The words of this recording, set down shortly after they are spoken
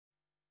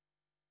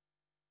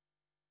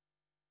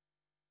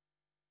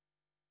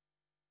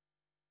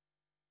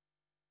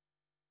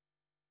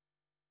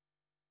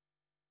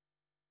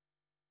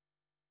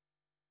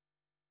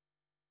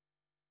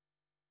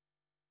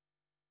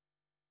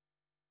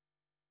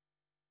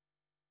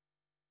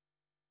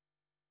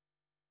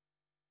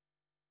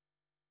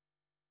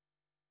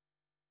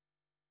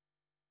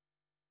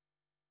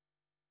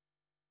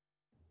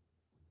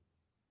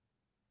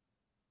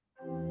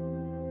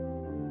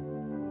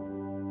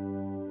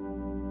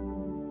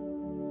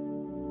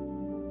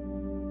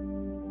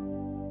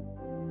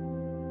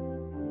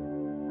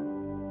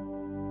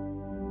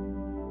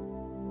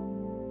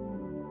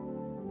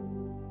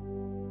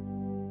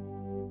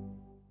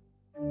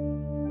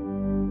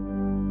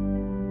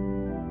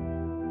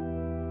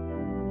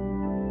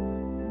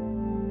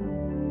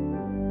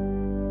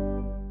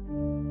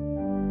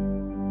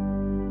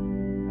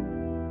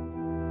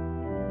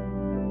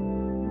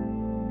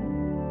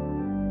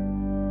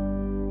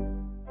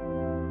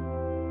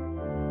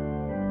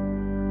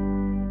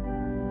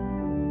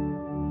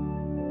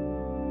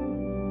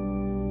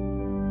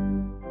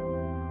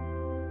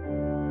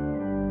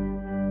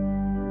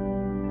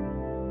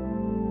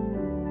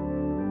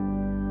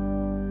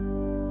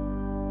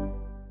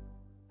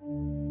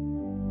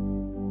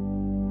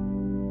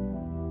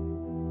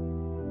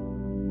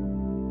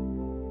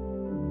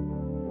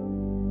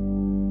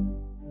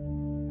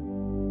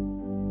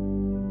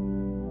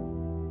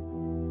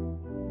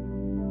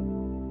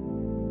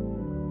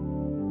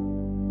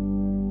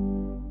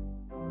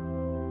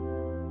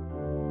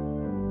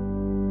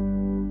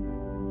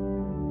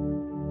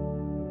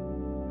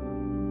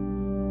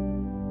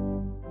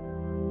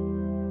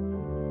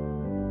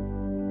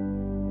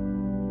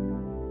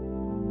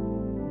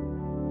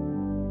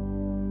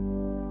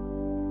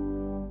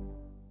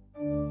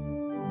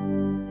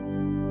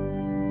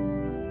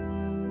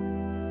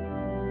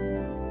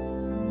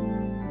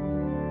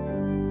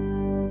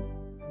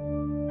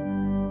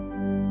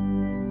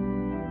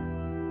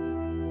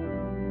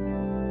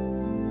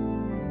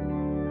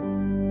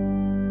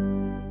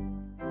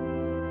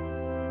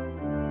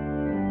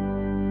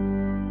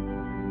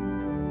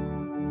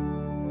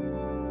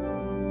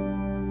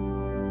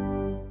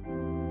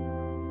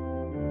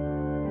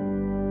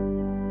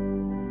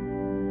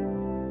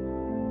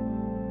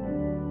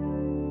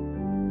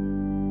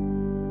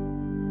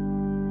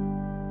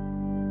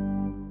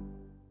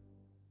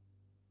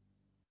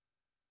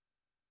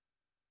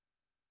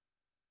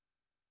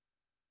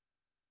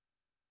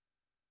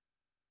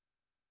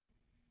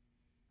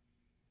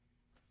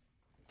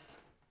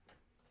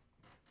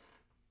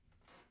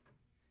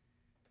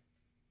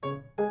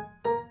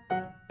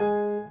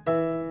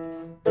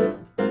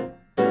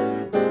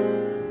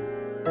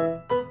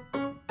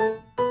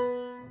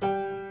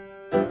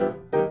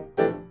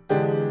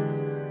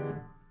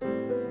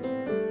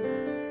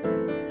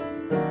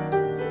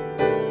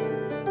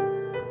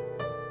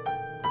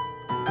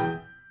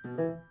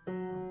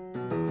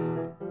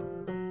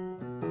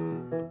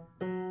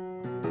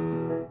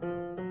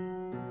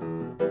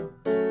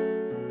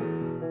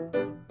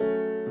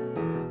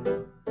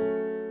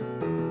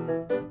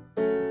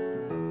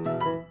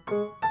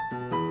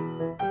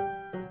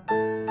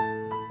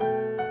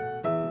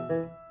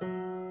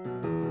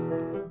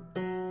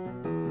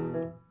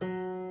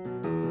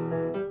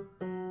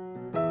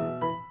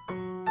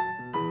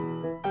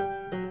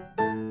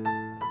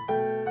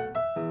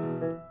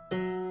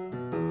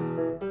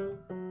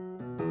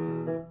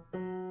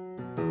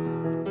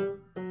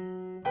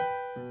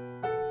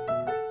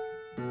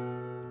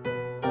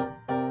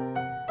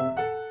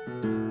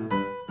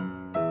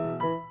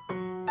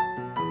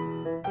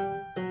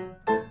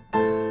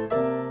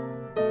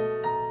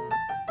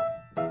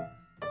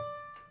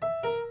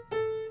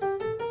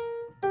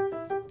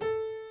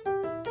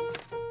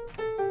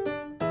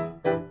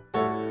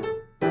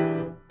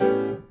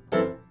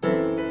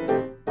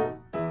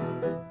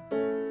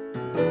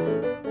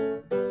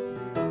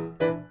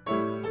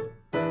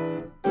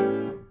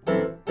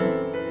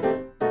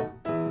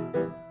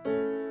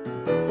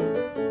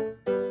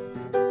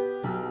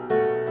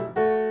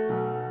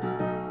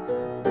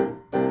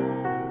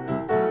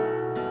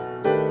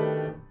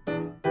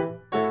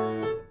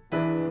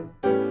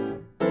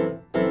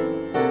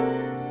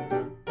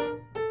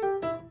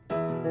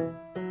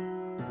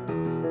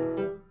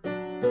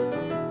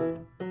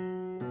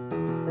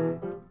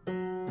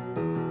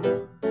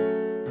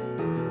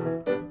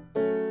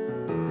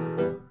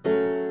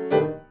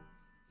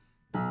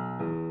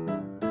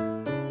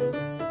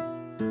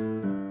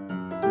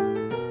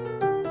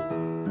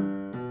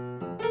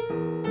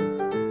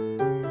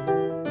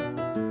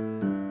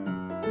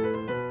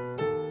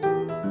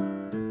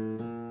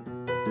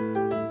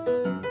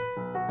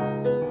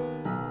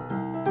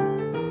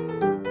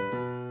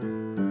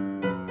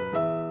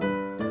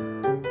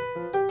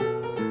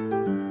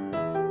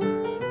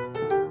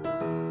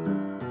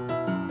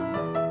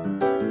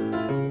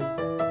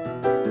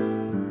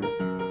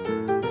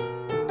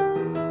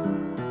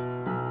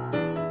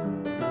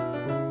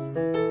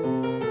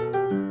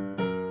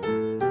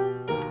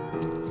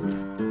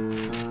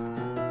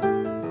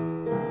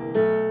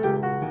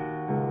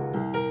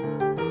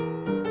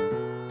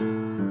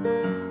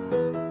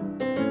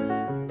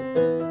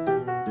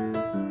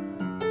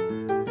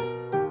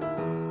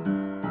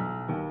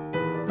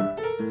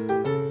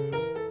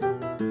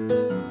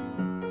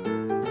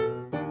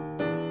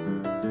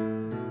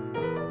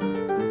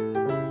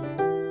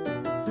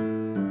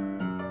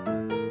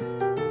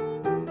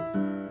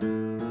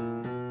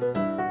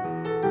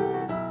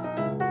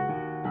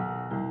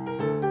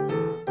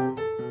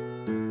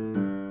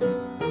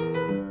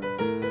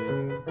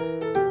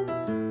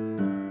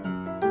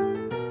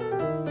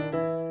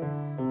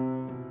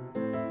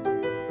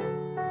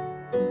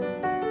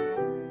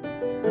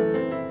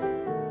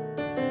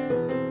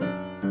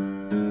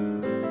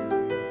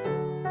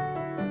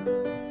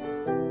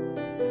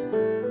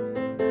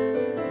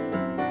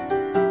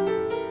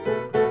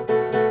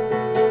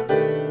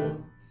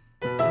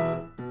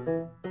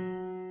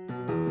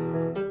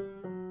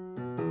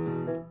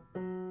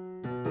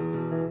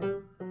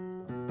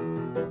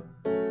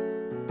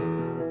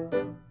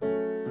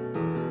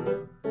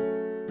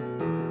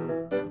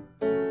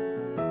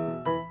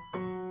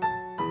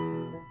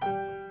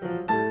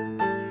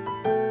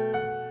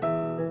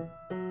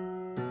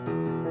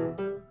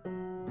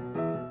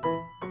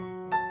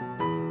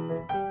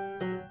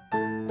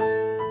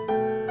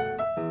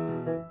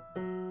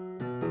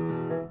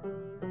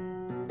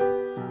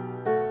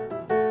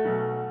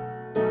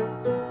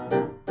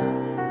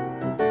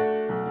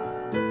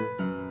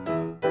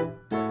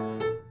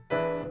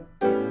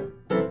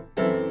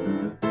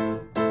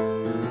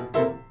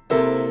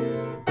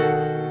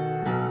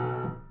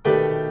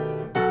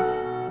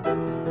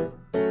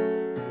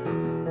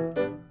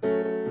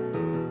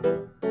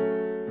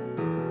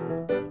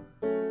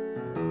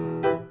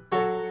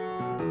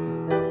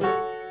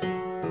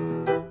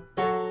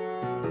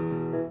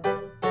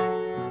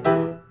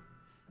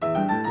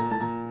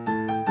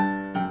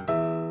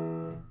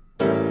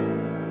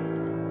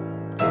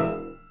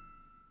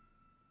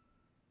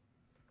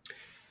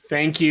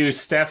Thank you,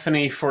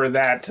 Stephanie, for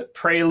that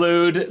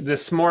prelude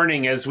this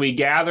morning as we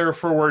gather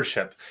for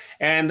worship.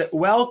 And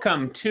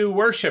welcome to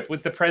worship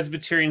with the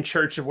Presbyterian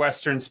Church of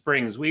Western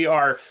Springs. We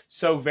are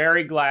so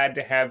very glad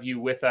to have you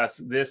with us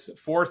this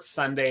fourth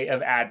Sunday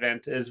of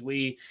Advent as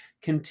we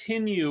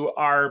continue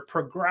our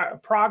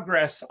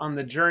progress on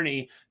the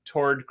journey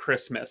toward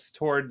Christmas,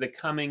 toward the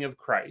coming of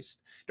Christ.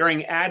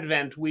 During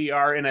Advent, we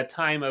are in a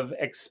time of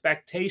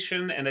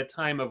expectation and a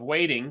time of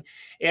waiting.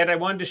 And I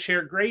wanted to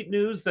share great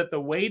news that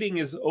the waiting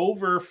is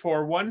over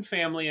for one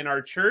family in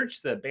our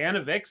church, the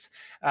Banovics.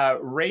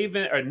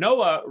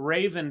 Noah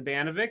Raven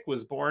Banovic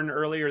was born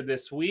earlier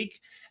this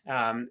week.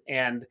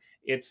 And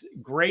it's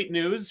great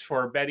news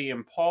for Betty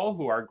and Paul,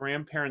 who are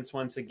grandparents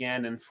once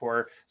again, and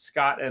for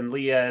Scott and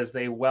Leah as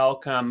they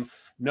welcome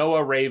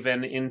Noah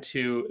Raven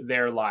into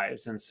their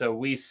lives. And so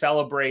we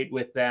celebrate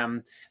with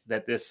them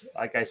that this,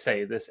 like I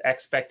say, this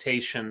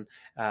expectation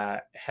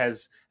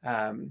has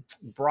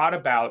brought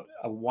about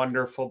a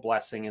wonderful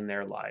blessing in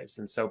their lives.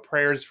 And so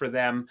prayers for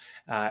them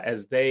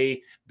as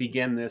they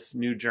begin this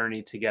new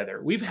journey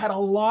together. We've had a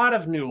lot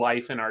of new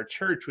life in our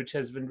church, which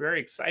has been very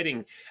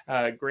exciting.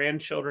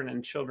 Grandchildren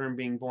and children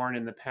being born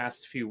in the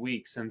past few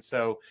weeks. And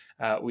so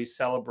we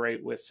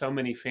celebrate with so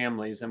many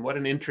families. And what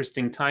an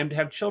interesting time to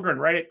have children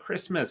right at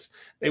Christmas.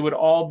 They would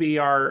all be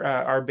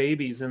our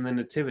babies in the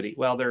nativity.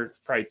 Well, they're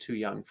probably too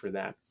young for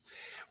that.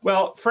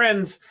 Well,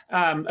 friends,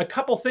 a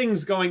couple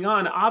things going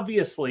on,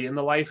 obviously, in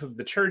the life of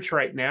the church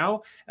right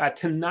now.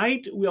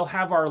 Tonight, we'll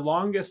have our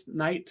longest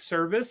night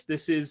service.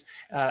 This is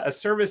a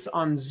service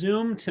on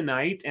Zoom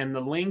tonight, and the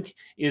link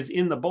is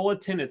in the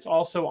bulletin. It's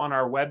also on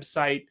our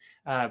website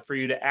for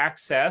you to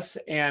access.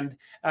 And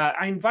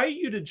I invite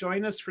you to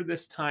join us for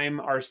this time.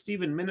 Our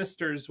Stephen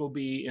ministers will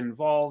be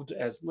involved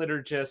as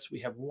liturgists. We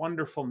have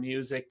wonderful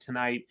music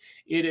tonight.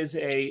 It is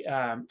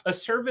a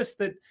service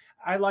that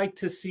I like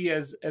to see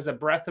as a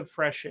breath of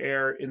fresh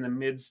air in the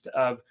midst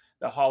of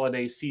the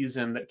holiday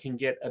season that can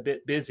get a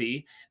bit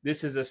busy.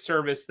 This is a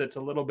service that's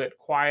a little bit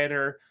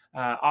quieter,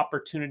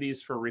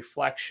 opportunities for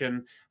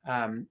reflection,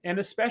 and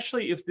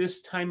especially if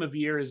this time of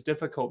year is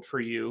difficult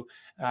for you,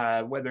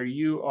 whether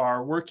you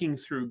are working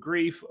through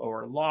grief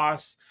or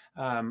loss,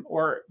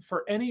 or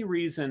for any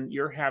reason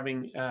you're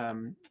having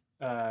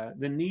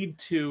the need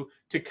to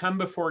come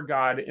before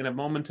God in a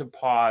moment of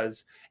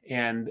pause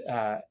and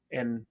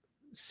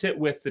sit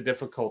with the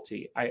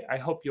difficulty. I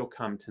hope you'll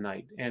come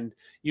tonight. And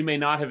you may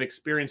not have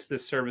experienced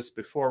this service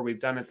before.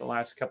 We've done it the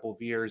last couple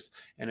of years,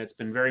 and it's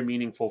been very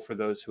meaningful for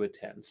those who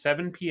attend.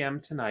 7 p.m.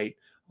 tonight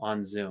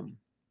on Zoom.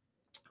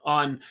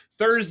 On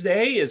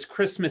Thursday is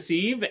Christmas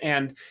Eve,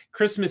 and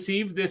Christmas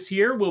Eve this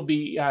year will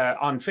be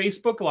on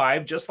Facebook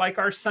Live, just like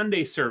our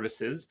Sunday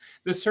services.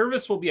 The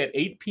service will be at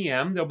 8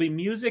 p.m. There'll be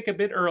music a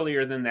bit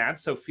earlier than that,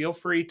 so feel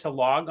free to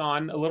log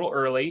on a little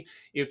early.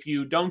 If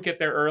you don't get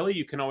there early,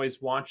 you can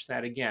always watch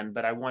that again,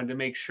 but I wanted to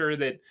make sure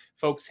that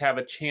folks have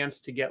a chance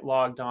to get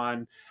logged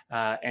on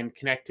and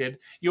connected.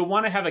 You'll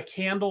want to have a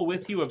candle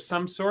with you of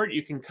some sort.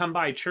 You can come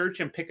by church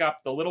and pick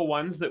up the little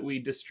ones that we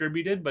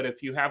distributed, but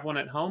if you have one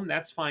at home,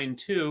 that's fine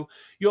too.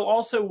 You'll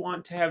also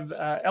want to have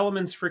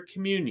elements for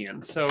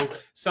communion, so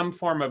some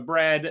form of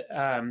bread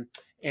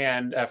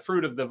and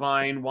fruit of the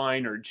vine,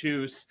 wine or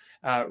juice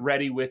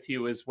ready with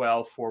you as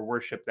well for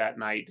worship that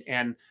night.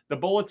 And the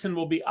bulletin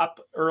will be up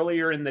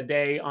earlier in the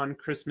day on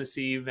Christmas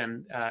Eve,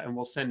 and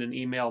we'll send an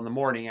email in the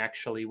morning,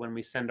 actually. When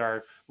we send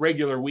our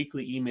regular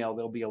weekly email,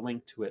 there'll be a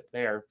link to it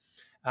there.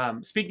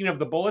 Speaking of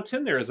the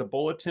bulletin, there is a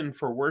bulletin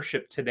for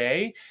worship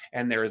today,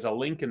 and there is a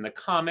link in the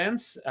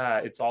comments.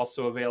 It's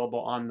also available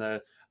on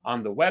the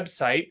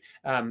website.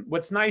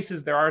 What's nice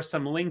is there are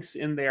some links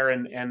in there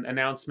and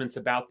announcements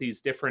about these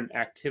different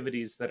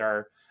activities that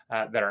are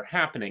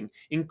happening,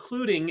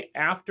 including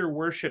after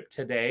worship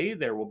today.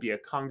 There will be a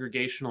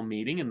congregational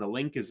meeting, and the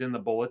link is in the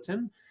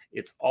bulletin.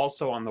 It's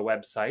also on the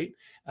website.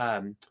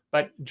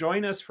 But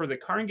join us for the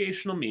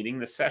congregational meeting.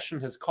 The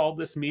session has called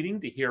this meeting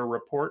to hear a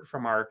report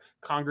from our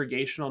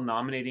congregational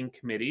nominating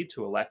committee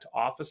to elect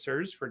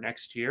officers for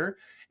next year,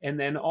 and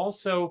then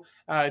also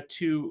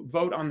to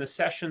vote on the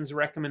session's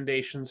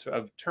recommendations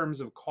of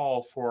terms of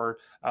call for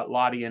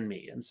Lottie and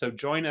me. And so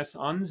join us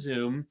on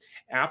Zoom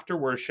after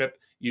worship.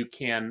 You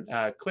can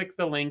click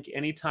the link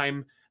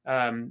anytime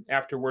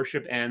after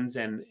worship ends,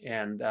 and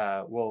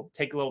we'll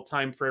take a little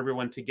time for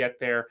everyone to get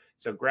there.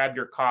 So grab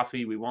your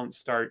coffee. We won't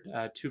start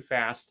too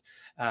fast.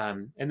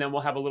 And then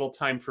we'll have a little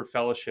time for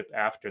fellowship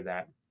after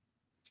that.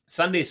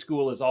 Sunday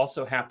school is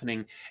also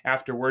happening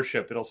after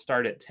worship. It'll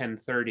start at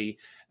 10:30.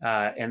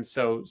 And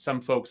so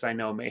some folks I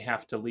know may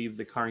have to leave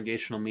the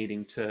congregational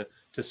meeting to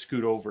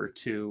scoot over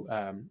to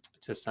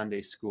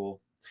Sunday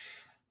school.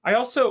 I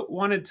also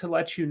wanted to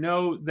let you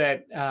know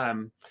that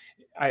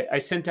I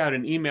sent out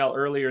an email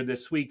earlier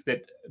this week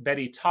that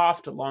Betty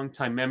Toft, a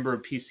longtime member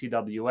of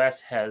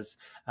PCWS,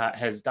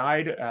 has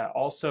died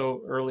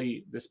also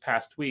early this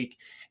past week.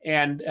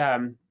 And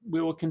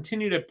we will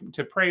continue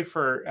to pray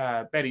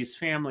for Betty's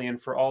family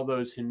and for all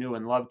those who knew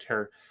and loved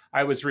her.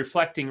 I was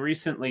reflecting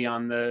recently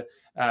on the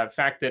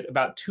fact that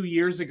about 2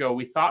 years ago,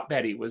 we thought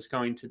Betty was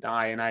going to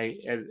die, and I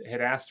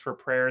had asked for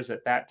prayers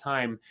at that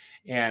time.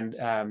 And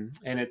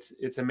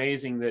it's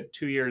amazing that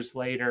 2 years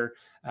later,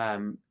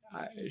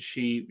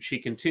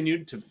 she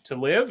continued to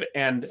live,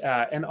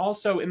 and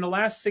also in the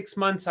last 6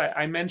 months,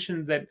 I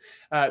mentioned that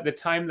the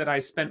time that I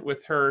spent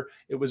with her,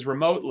 it was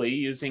remotely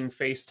using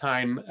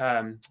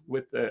FaceTime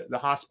with the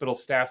hospital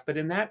staff. But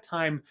in that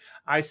time,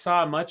 I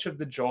saw much of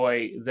the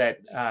joy that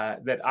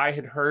I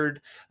had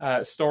heard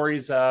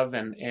stories of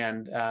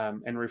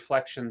and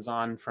reflections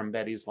on from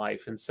Betty's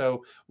life. And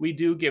so we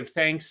do give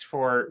thanks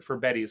for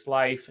Betty's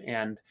life,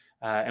 and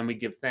we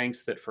give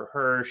thanks that for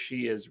her,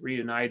 she is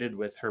reunited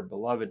with her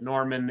beloved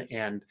Norman,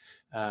 and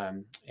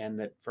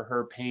that for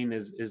her, pain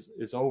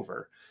is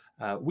over.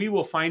 We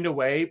will find a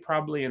way,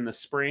 probably in the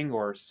spring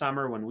or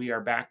summer when we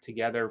are back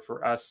together,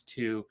 for us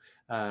to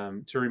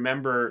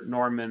remember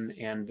Norman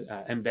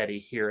and Betty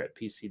here at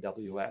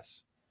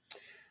PCWS.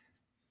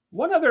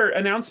 One other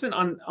announcement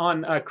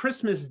on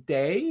Christmas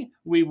Day,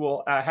 we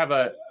will have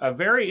a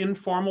very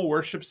informal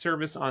worship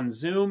service on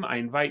Zoom. I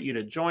invite you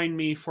to join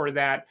me for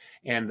that,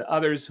 and the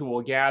others who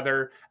will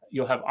gather.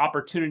 You'll have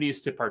opportunities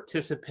to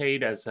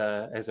participate as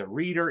a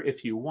reader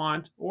if you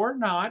want, or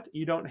not.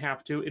 You don't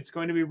have to. It's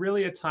going to be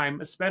really a time,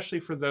 especially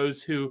for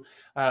those who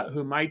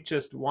might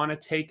just want to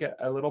take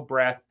a little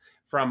breath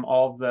from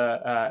all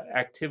the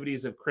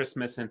activities of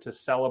Christmas and to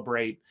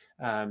celebrate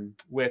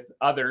with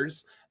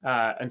others.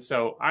 And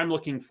so I'm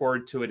looking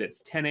forward to it.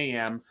 It's 10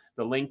 a.m.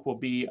 The link will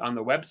be on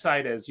the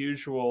website as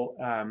usual.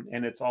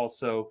 And it's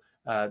also,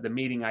 the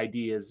meeting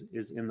ID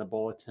is in the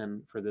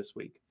bulletin for this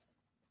week.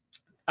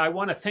 I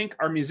want to thank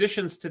our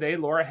musicians today,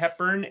 Laura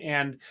Hepburn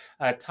and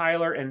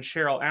Tyler and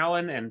Cheryl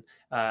Allen,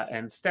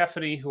 and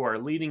Stephanie, who are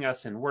leading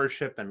us in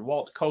worship. And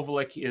Walt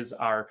Kovalik is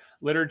our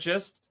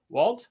liturgist.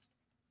 Walt,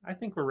 I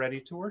think we're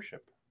ready to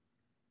worship.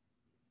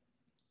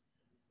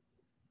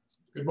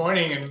 Good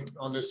morning, and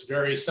on this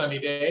very sunny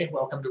day,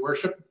 welcome to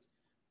worship.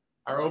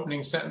 Our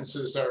opening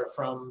sentences are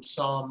from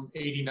Psalm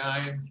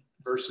 89,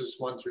 verses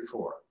 1 through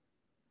 4.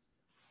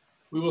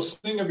 We will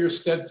sing of your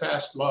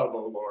steadfast love,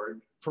 O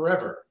Lord,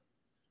 forever.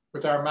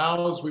 With our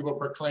mouths, we will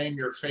proclaim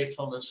your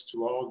faithfulness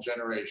to all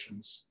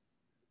generations.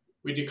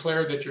 We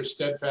declare that your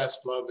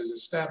steadfast love is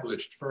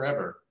established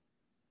forever.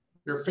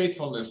 Your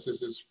faithfulness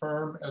is as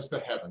firm as the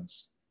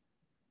heavens.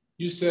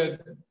 You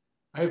said,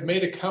 I have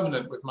made a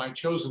covenant with my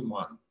chosen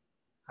one.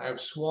 I have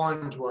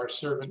sworn to our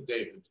servant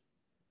David.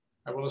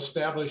 I will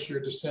establish your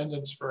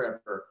descendants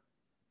forever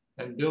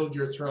and build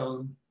your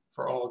throne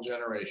for all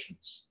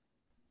generations.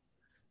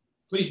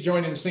 Please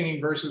join in singing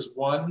verses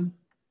 1,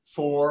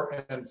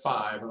 4, and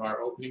 5 of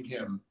our opening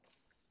hymn,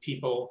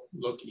 People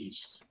Look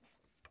East.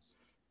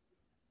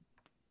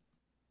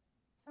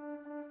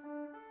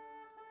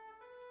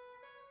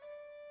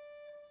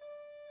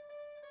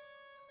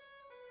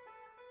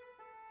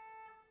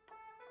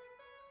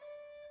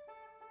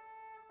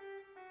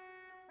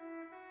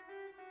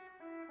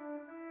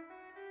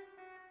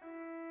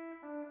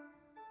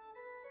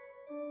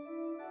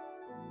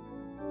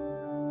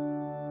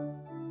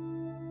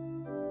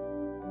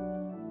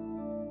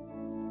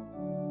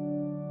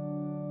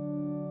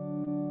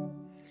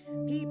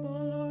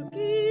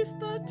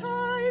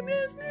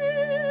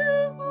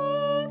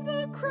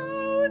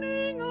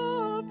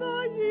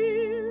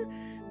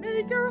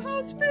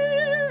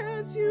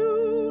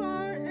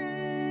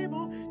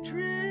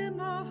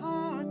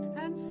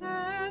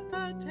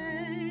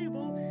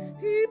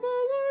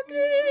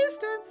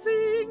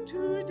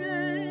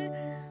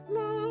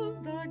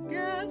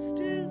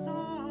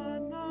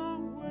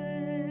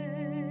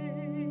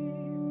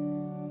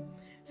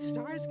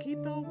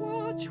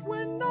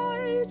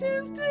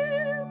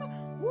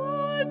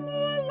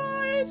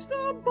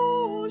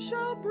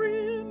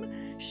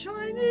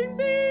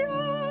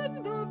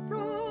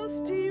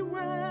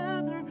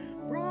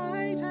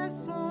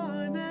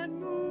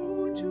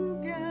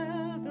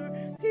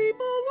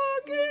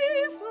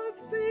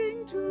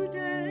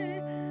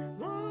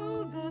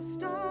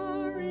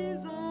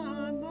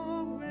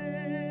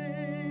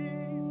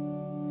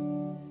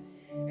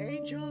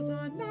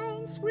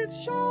 With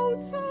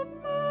shouts of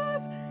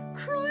mirth,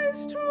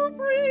 Christ who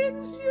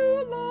brings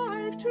new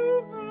life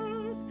to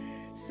earth,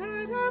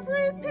 set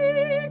every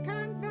peak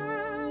and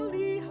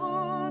valley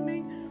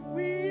humming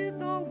with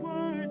the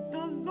word,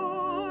 the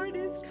Lord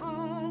is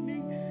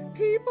coming.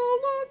 People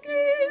look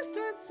east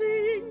and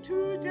sing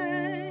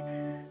today,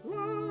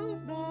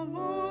 love, the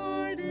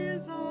Lord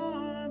is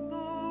on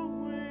the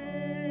way.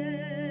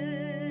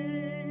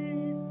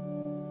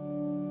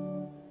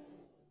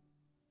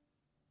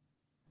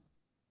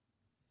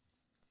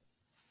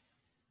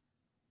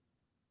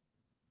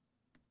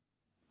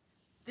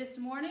 This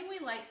morning we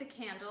light the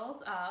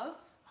candles of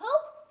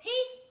hope,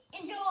 peace,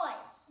 and joy.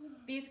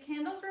 These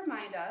candles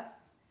remind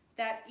us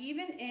that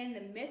even in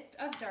the midst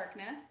of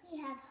darkness, we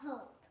have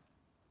hope.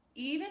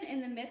 Even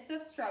in the midst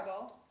of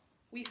struggle,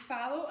 we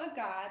follow a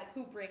God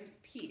who brings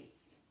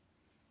peace.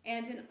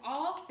 And in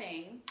all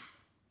things,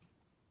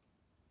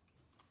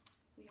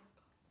 we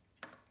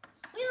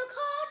are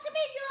called to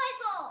be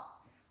joyful.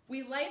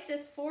 We light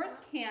this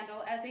fourth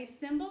candle as a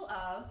symbol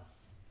of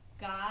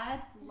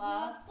God's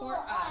love for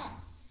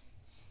us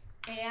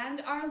and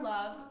our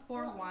love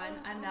for one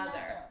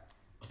another.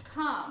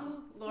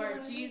 Come,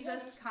 Lord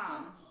Jesus,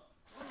 come.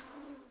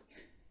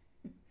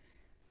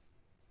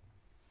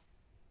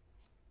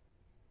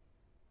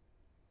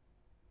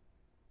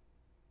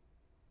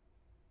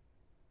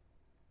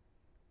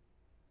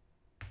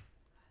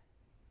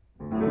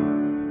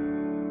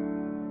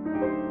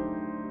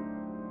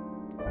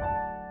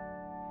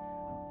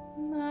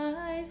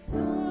 My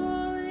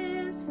soul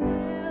is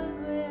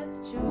filled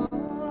with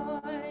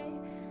joy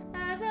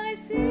as I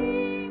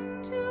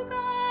sing to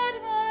God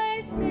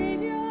my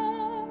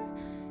Savior.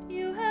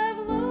 You have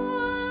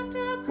looked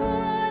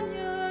upon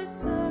your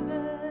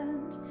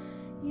servant.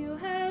 You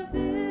have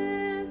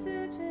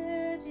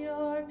visited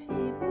your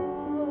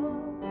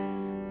people,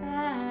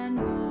 and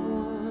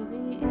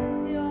holy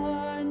is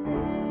your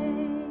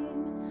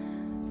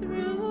name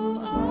through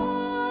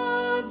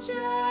all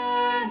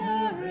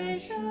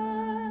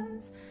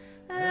generations.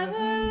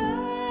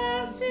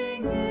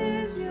 Everlasting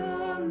is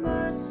your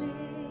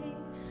mercy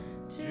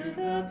to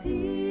the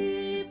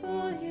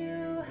people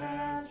you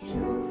have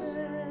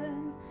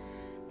chosen,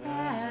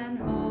 and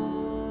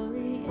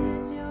holy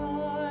is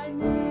your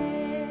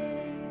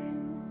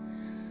name.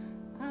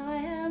 I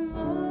am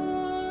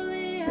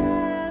lowly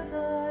as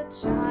a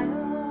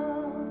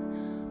child,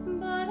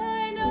 but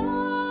I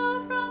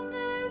know from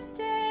this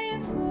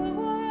day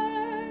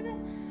forward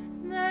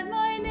that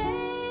my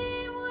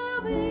name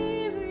will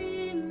be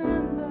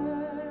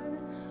remembered,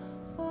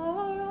 for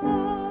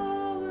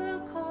all will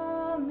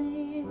call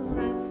me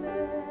blessed,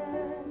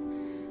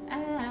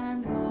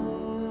 and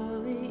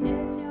holy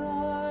is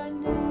your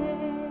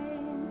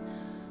name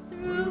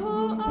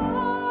through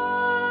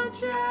all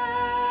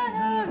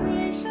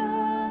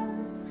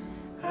generations.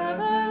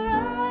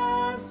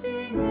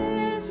 Everlasting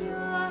is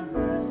your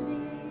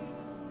mercy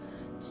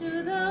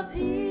to the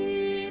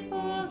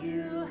people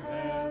you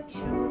have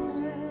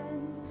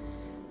chosen,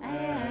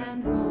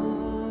 and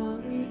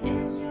holy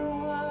is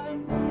your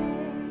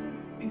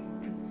name.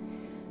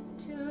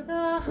 To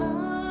the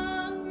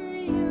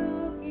hungry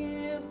you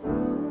give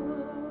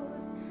food,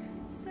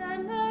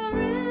 send the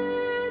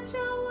rich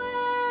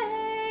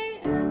away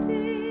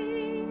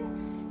empty.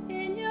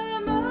 In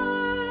your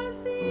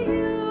mercy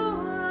you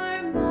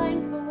are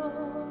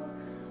mindful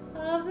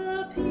of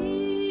the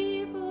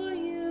people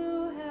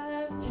you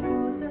have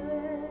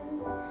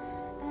chosen,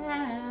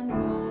 and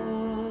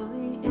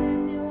holy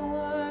is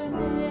your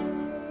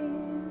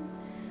name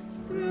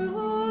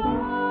through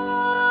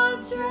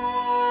all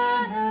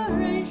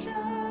generations.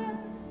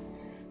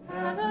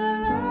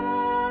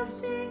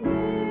 Everlasting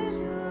is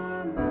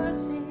your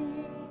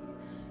mercy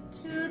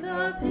to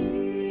the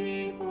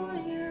people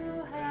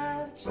you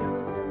have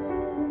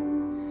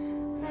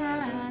chosen,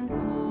 and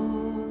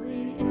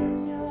holy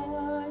is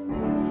your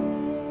name.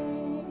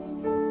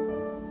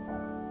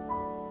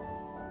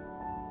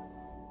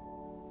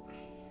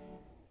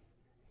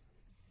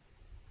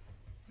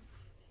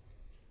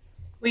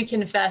 We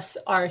confess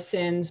our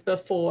sins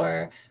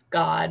before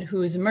God,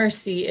 whose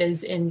mercy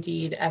is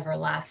indeed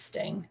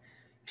everlasting,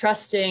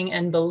 trusting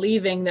and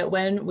believing that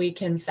when we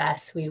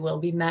confess, we will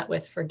be met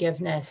with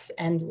forgiveness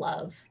and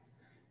love.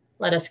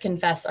 Let us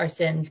confess our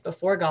sins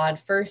before God,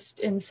 first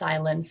in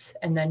silence,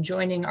 and then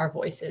joining our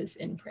voices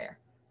in prayer.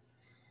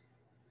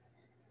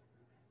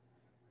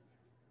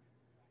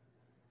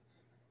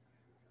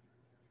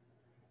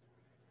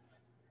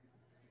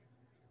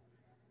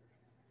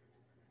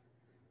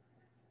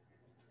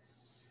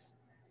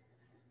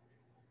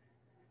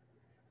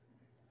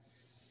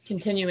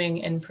 Continuing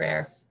in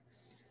prayer.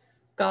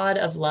 God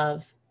of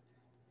love,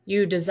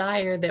 you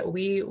desire that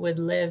we would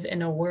live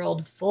in a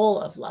world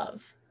full of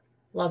love,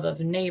 love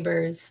of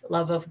neighbors,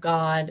 love of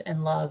God,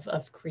 and love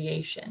of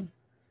creation.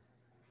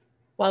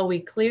 While we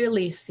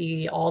clearly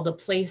see all the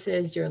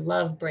places your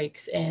love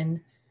breaks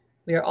in,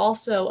 we are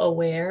also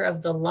aware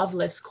of the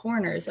loveless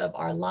corners of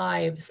our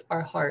lives,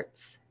 our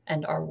hearts,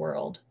 and our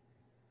world.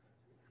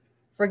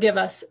 Forgive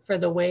us for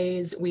the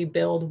ways we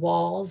build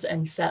walls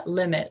and set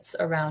limits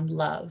around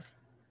love.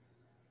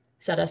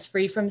 Set us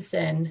free from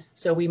sin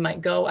so we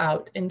might go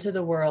out into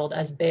the world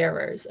as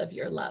bearers of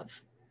your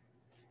love.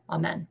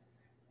 Amen.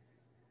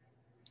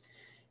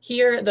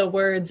 Hear the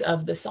words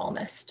of the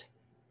psalmist.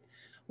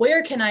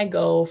 Where can I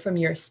go from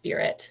your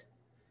spirit?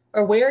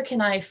 Or where can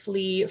I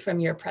flee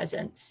from your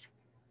presence?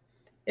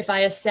 If I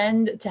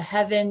ascend to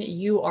heaven,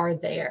 you are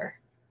there.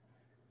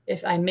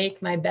 If I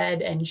make my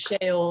bed in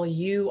Sheol,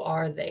 you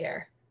are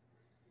there.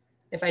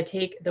 If I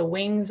take the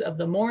wings of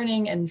the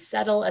morning and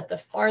settle at the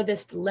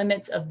farthest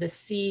limits of the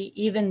sea,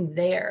 even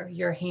there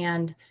your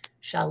hand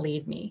shall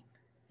lead me,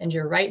 and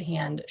your right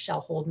hand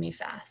shall hold me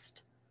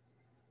fast.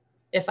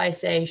 If I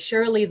say,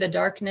 surely the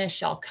darkness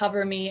shall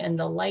cover me and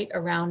the light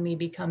around me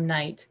become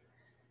night,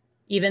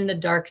 even the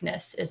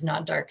darkness is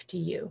not dark to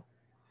you.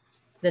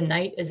 The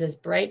night is as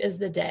bright as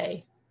the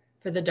day,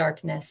 for the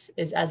darkness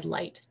is as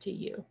light to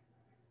you.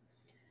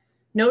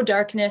 No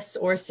darkness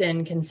or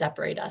sin can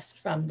separate us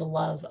from the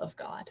love of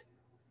God.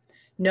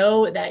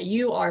 Know that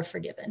you are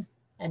forgiven,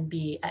 and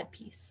be at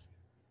peace.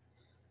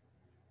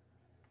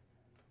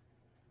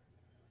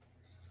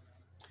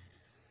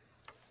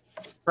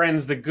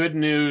 Friends, the good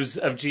news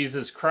of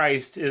Jesus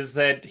Christ is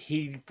that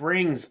he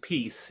brings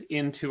peace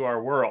into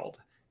our world.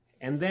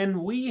 And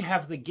then we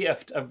have the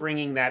gift of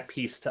bringing that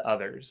peace to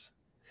others.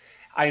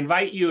 I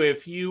invite you,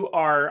 if you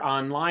are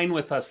online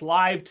with us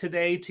live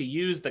today, to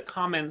use the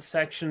comments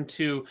section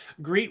to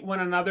greet one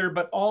another,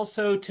 but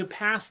also to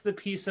pass the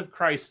peace of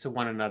Christ to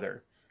one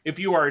another. If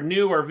you are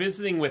new or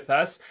visiting with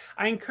us,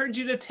 I encourage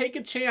you to take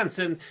a chance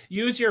and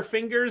use your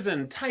fingers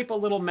and type a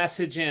little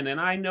message in.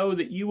 And I know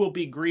that you will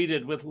be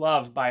greeted with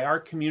love by our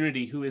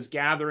community who is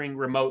gathering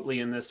remotely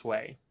in this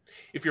way.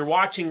 If you're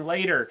watching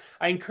later,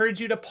 I encourage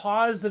you to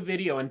pause the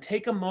video and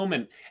take a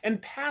moment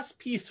and pass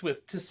peace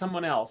to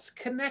someone else.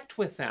 Connect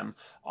with them.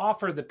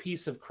 Offer the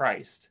peace of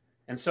Christ.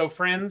 And so,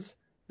 friends,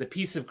 the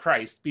peace of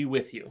Christ be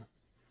with you.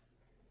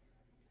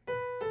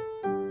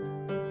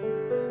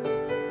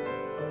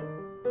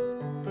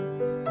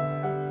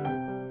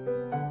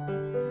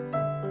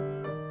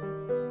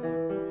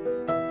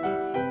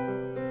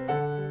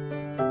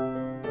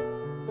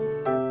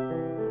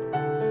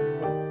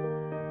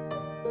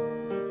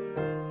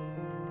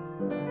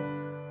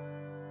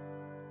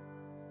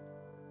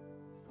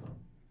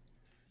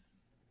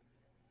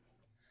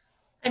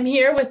 I'm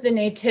here with the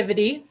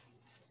Nativity.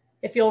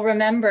 If you'll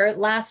remember,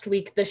 last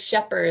week the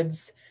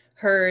shepherds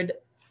heard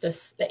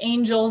the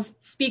angels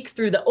speak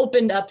through the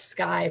opened up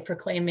sky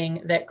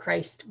proclaiming that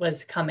Christ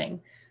was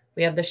coming.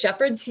 We have the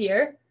shepherds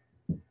here.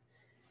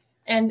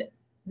 And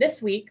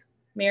this week,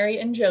 Mary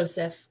and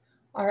Joseph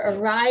are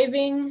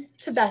arriving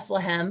to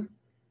Bethlehem.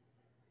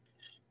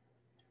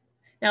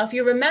 Now, if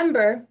you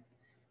remember,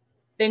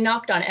 they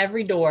knocked on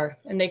every door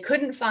and they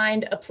couldn't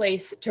find a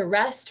place to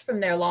rest from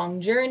their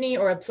long journey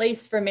or a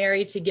place for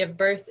Mary to give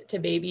birth to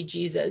baby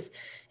Jesus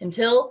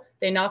until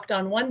they knocked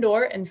on one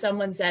door and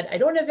someone said, "I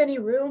don't have any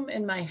room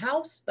in my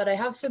house, but I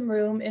have some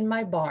room in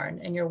my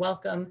barn and you're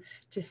welcome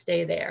to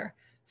stay there."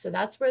 So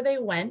that's where they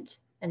went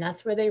and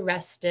that's where they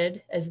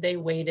rested as they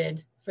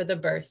waited for the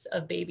birth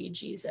of baby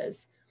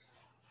Jesus.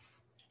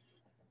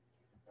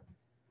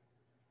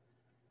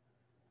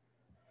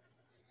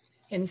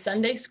 In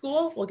Sunday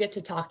school, we'll get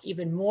to talk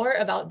even more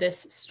about this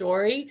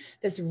story,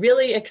 this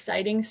really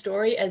exciting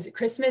story, as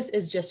Christmas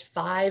is just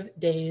 5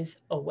 days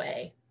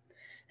away.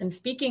 And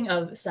speaking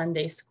of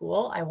Sunday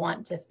school, I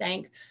want to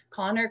thank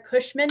Connor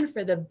Cushman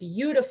for the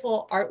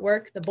beautiful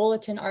artwork, the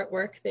bulletin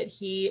artwork that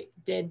he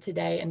did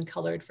today and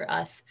colored for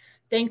us.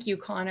 Thank you,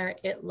 Connor.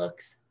 It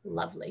looks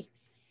lovely.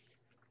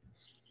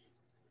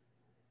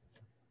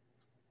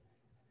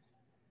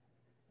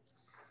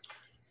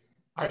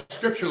 Our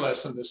scripture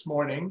lesson this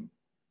morning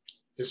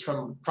is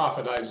from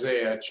Prophet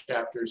Isaiah,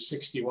 chapter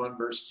 61,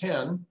 verse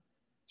 10,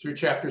 through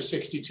chapter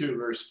 62,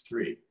 verse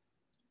 3.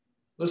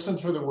 Listen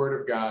for the word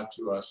of God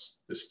to us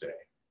this day.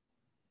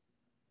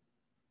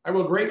 I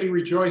will greatly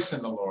rejoice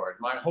in the Lord.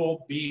 My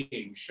whole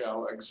being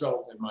shall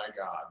exult in my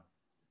God,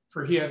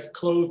 for he hath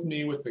clothed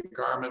me with the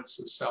garments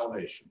of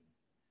salvation.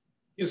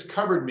 He has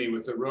covered me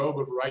with the robe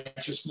of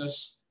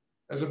righteousness,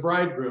 as a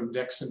bridegroom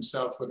decks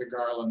himself with a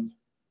garland,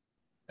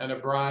 and a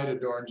bride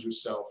adorns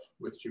herself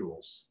with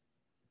jewels.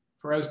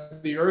 For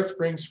as the earth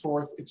brings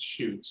forth its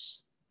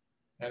shoots,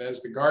 and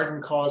as the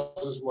garden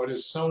causes what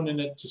is sown in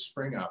it to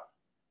spring up,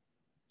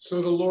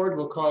 so the Lord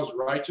will cause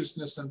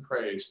righteousness and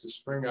praise to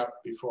spring up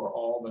before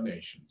all the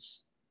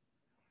nations.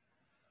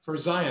 For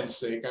Zion's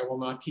sake, I will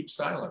not keep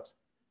silent,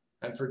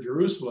 and for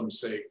Jerusalem's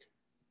sake,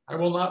 I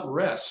will not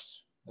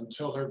rest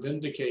until her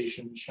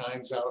vindication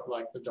shines out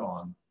like the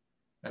dawn,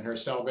 and her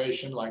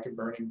salvation like a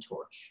burning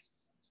torch.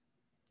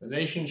 The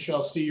nations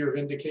shall see your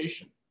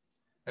vindication,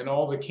 and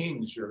all the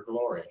kings your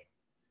glory.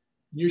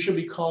 You shall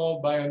be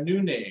called by a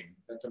new name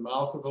that the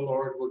mouth of the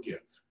Lord will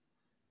give.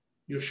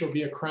 You shall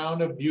be a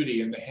crown of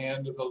beauty in the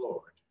hand of the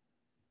Lord,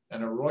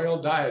 and a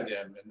royal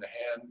diadem in the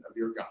hand of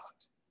your God.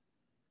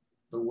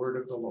 The word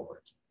of the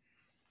Lord.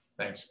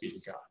 Thanks be to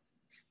God.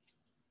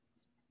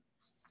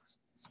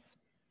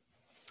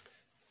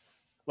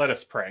 Let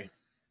us pray.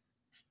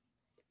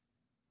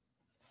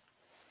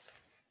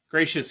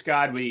 Gracious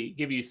God, we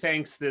give you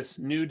thanks this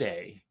new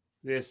day,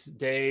 this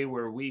day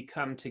where we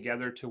come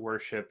together to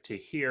worship, to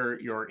hear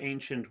your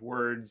ancient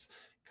words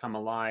come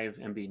alive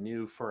and be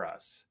new for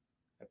us.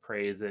 I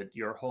pray that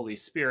your Holy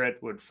Spirit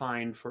would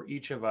find for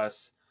each of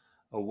us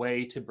a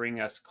way to bring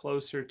us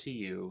closer to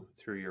you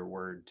through your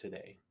word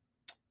today.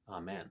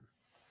 Amen.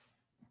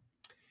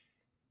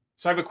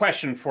 So I have a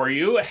question for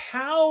you.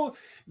 How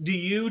do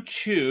you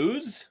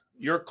choose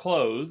your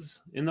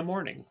clothes in the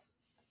morning?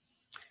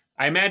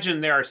 I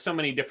imagine there are so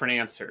many different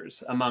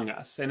answers among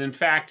us. And in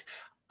fact,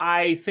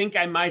 I think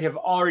I might have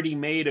already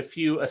made a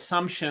few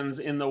assumptions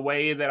in the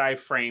way that I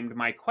framed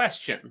my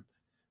question.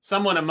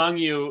 Someone among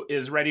you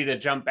is ready to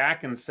jump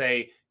back and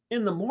say,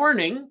 in the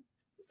morning,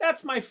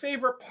 that's my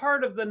favorite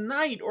part of the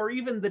night or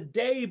even the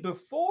day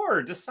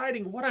before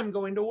deciding what I'm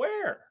going to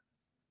wear.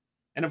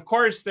 And of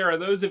course, there are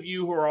those of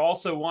you who are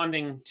also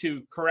wanting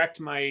to correct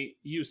my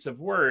use of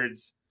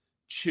words.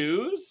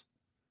 Choose?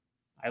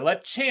 I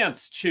let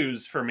chance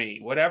choose for me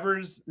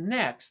whatever's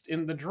next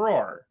in the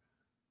drawer,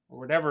 or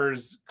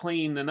whatever's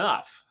clean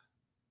enough.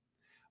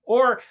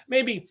 Or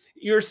maybe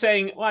you're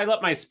saying, well, I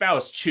let my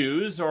spouse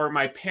choose, or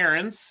my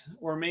parents,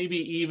 or maybe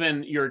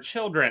even your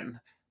children.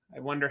 I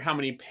wonder how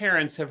many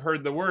parents have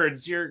heard the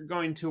words, you're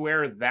going to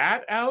wear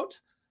that out?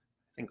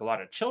 I think a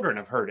lot of children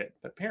have heard it,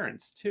 but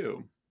parents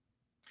too.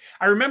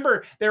 I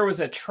remember there was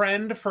a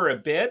trend for a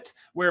bit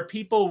where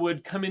people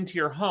would come into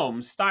your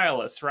home,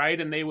 stylists, right?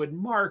 And they would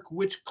mark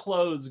which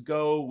clothes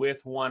go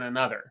with one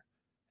another.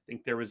 I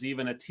think there was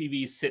even a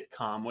TV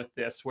sitcom with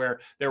this where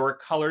there were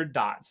colored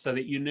dots so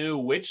that you knew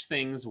which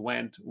things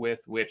went with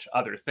which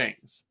other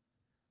things.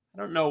 I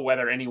don't know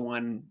whether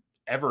anyone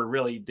ever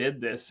really did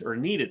this or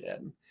needed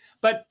it.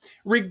 But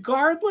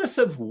regardless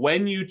of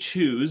when you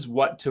choose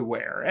what to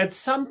wear, at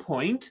some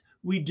point,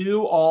 we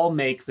do all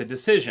make the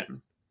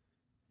decision.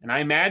 And I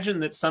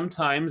imagine that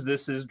sometimes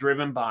this is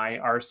driven by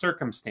our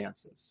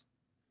circumstances.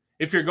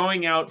 If you're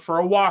going out for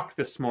a walk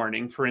this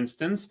morning, for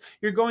instance,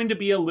 you're going to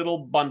be a little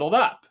bundled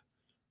up.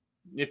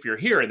 If you're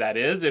here, that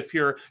is. If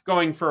you're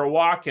going for a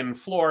walk in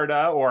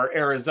Florida or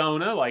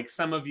Arizona, like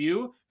some of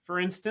you, for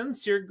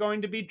instance, you're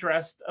going to be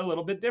dressed a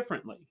little bit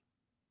differently.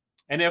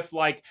 And if,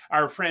 like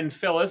our friend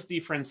Phyllis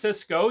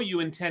DeFrancisco, you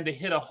intend to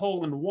hit a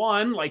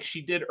hole-in-one like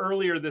she did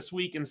earlier this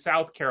week in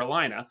South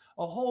Carolina,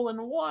 a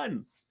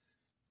hole-in-one,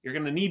 you're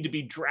going to need to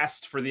be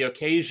dressed for the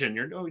occasion.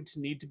 You're going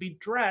to need to be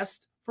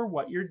dressed for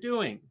what you're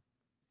doing.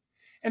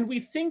 And we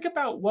think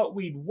about what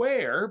we'd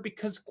wear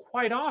because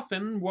quite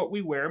often what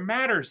we wear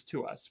matters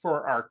to us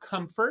for our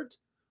comfort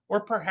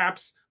or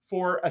perhaps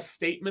for a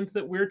statement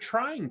that we're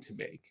trying to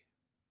make.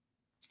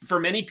 For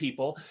many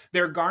people,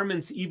 their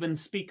garments even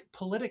speak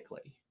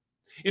politically.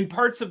 In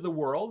parts of the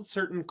world,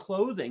 certain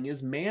clothing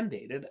is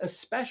mandated,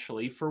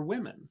 especially for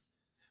women.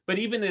 But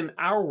even in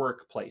our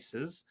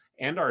workplaces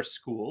and our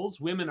schools,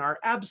 women are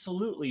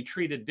absolutely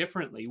treated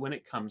differently when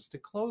it comes to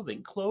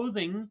clothing.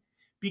 Clothing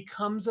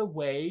becomes a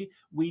way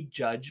we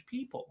judge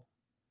people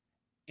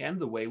and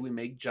the way we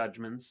make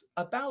judgments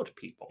about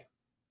people.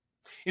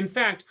 In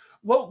fact,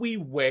 what we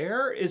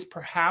wear is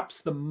perhaps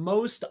the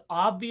most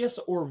obvious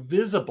or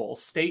visible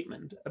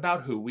statement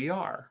about who we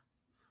are,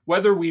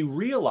 whether we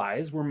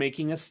realize we're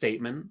making a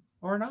statement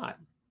or not.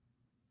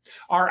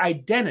 Our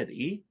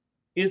identity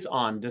is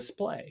on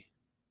display.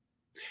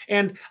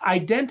 And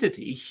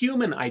identity,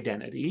 human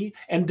identity,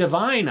 and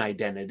divine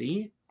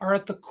identity are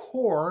at the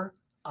core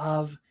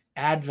of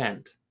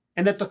Advent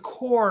and at the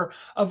core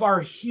of our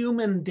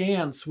human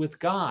dance with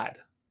God.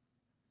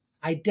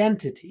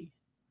 Identity,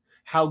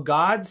 how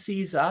God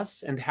sees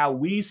us and how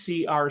we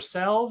see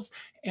ourselves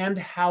and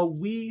how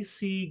we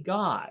see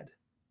God.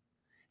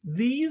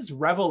 These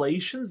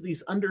revelations,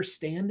 these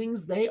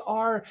understandings, they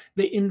are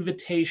the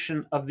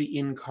invitation of the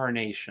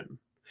incarnation.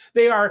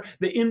 They are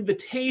the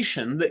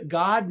invitation that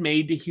God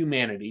made to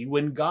humanity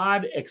when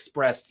God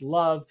expressed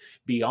love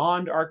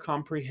beyond our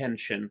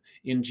comprehension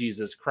in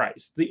Jesus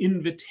Christ. The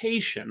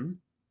invitation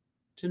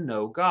to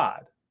know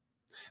God.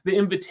 The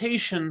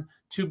invitation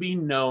to be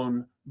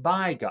known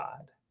by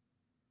God.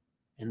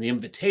 And the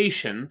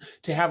invitation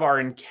to have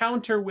our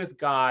encounter with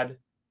God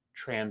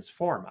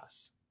transform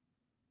us.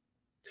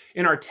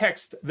 In our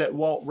text that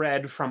Walt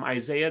read from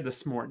Isaiah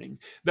this morning,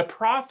 the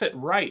prophet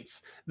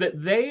writes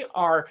that they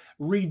are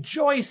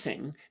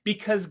rejoicing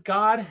because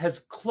God has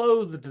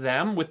clothed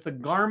them with the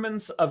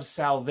garments of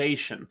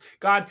salvation.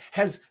 God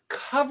has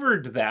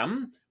covered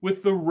them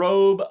with the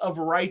robe of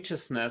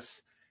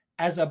righteousness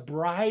as a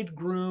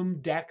bridegroom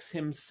decks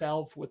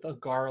himself with a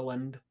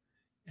garland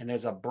and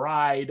as a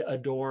bride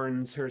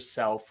adorns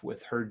herself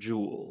with her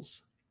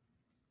jewels.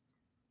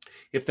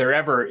 If there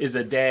ever is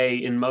a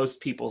day in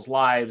most people's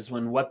lives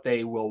when what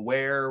they will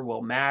wear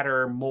will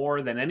matter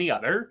more than any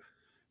other,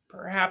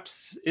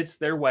 perhaps it's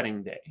their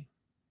wedding day.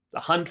 The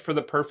hunt for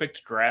the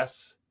perfect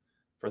dress,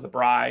 for the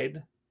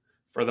bride,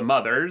 for the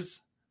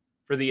mothers,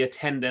 for the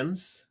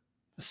attendants,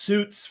 the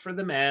suits for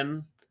the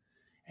men,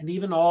 and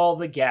even all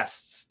the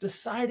guests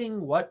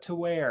deciding what to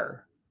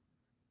wear.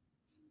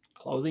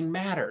 Clothing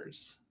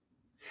matters.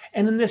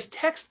 And in this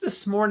text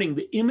this morning,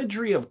 the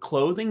imagery of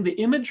clothing, the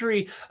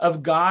imagery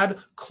of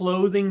God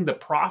clothing the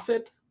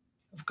prophet,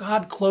 of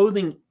God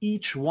clothing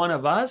each one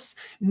of us,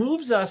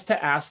 moves us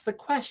to ask the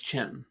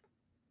question,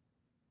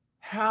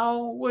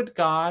 how would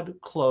God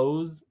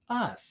clothe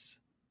us?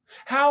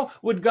 How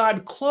would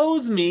God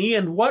clothe me,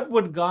 and what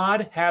would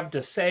God have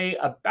to say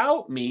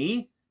about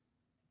me,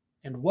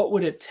 and what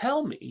would it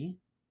tell me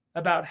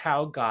about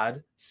how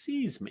God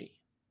sees me?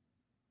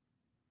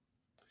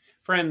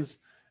 Friends,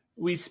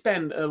 we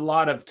spend a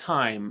lot of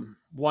time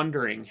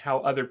wondering how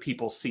other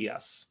people see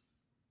us.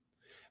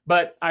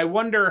 But I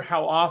wonder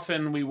how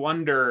often we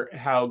wonder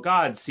how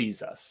God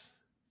sees us.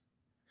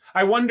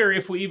 I wonder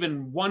if we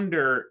even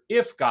wonder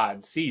if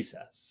God sees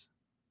us.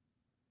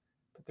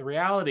 But the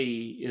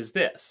reality is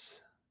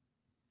this: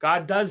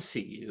 God does see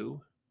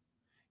you.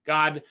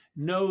 God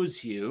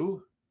knows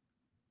you.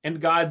 And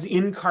God's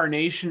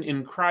incarnation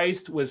in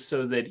Christ was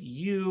so that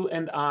you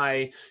and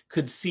I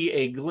could see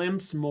a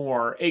glimpse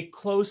more, a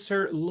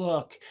closer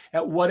look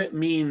at what it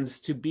means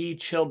to be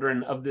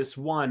children of this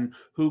one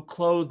who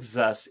clothes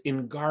us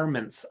in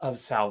garments of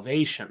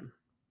salvation,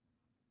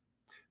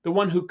 the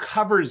one who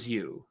covers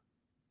you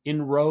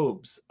in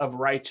robes of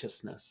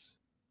righteousness,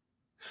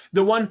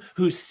 the one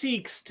who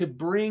seeks to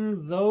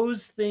bring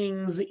those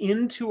things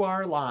into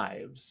our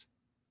lives,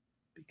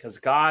 because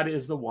God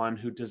is the one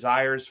who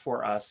desires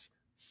for us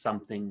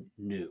something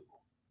new,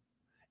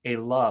 a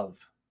love,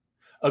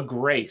 a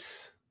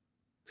grace,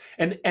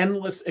 an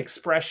endless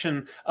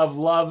expression of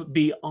love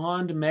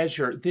beyond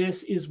measure.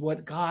 This is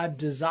what God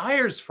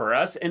desires for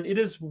us, and it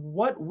is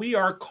what we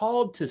are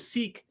called to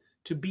seek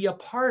to be a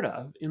part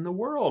of in the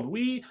world.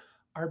 We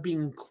are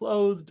being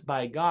clothed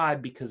by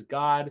God because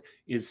God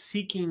is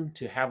seeking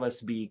to have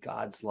us be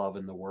God's love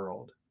in the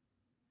world.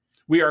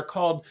 We are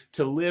called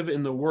to live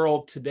in the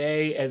world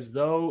today as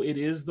though it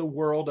is the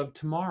world of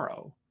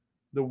tomorrow,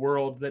 the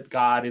world that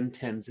God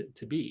intends it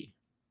to be.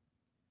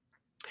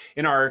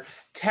 In our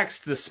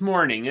text this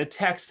morning, a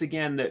text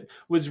again that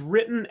was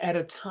written at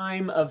a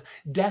time of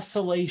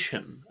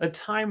desolation, a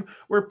time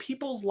where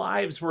people's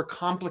lives were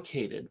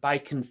complicated by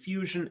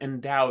confusion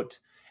and doubt,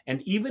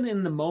 and even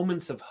in the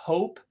moments of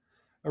hope,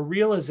 a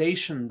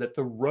realization that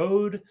the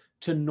road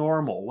to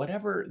normal,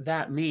 whatever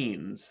that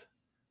means,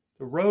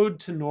 the road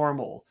to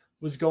normal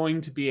was going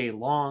to be a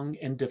long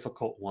and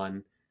difficult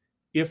one,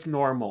 if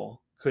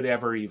normal could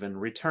ever even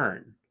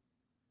return.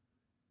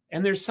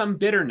 And there's some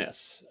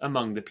bitterness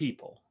among the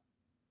people.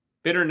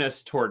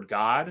 Bitterness toward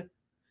God,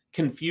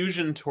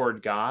 confusion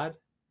toward God,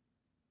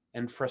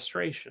 and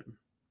frustration.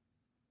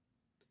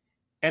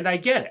 And I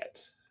get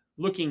it.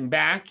 Looking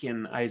back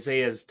in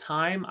Isaiah's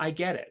time, I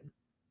get it.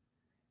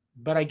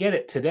 But I get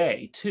it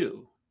today,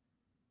 too.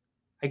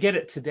 I get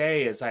it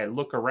today as I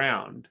look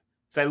around,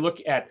 as I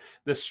look at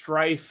the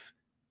strife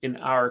in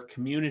our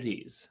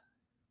communities,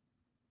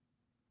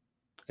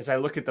 as I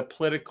look at the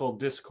political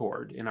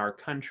discord in our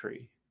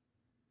country,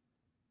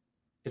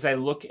 as I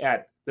look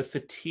at the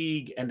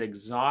fatigue and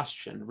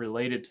exhaustion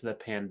related to the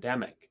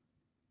pandemic,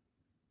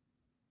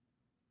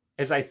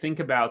 as I think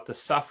about the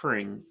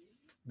suffering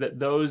that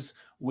those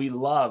we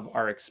love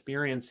are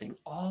experiencing,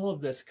 all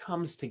of this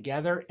comes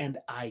together and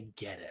I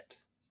get it.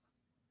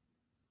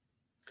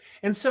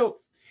 And so,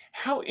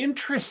 how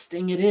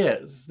interesting it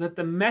is that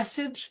the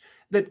message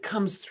that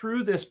comes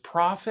through this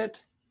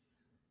prophet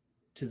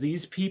to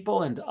these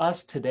people and to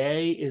us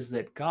today is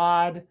that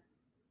God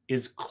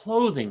is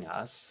clothing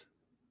us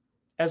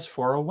as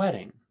for a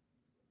wedding.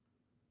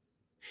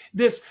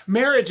 This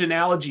marriage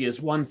analogy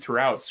is one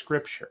throughout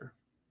Scripture,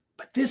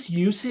 but this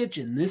usage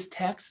in this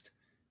text,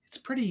 it's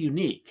pretty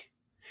unique.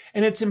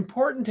 And it's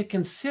important to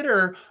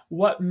consider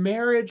what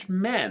marriage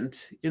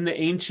meant in the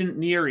ancient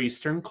Near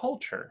Eastern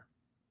culture.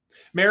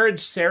 Marriage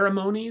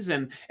ceremonies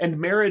and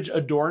marriage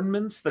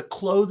adornments, the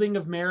clothing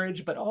of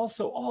marriage, but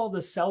also all the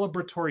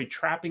celebratory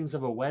trappings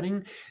of a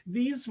wedding,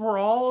 these were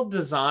all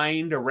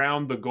designed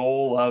around the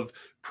goal of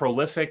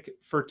prolific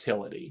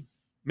fertility.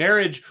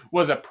 Marriage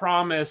was a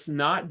promise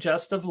not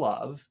just of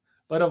love,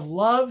 but of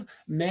love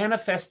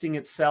manifesting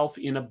itself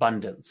in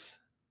abundance.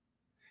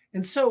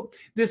 And so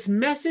this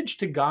message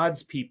to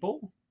God's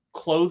people,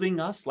 clothing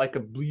us like a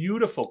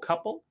beautiful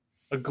couple,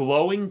 a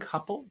glowing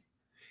couple,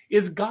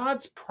 is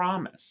God's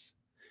promise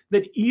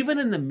that even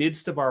in the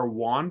midst of our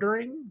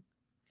wandering,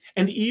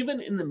 and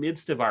even in the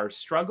midst of our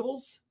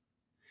struggles,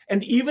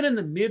 and even in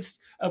the midst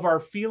of our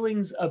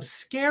feelings of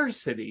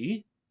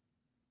scarcity,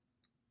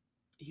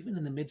 even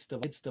in the midst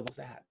of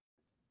that,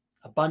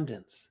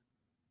 abundance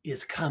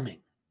is coming.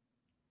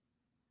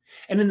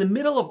 And in the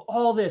middle of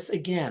all this,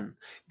 again,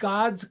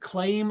 God's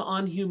claim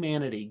on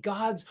humanity,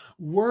 God's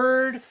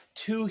word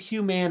to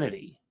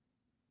humanity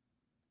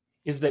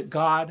is that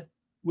God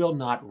will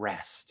not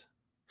rest.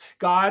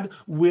 God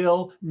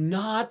will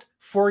not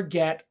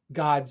forget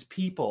God's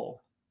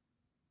people.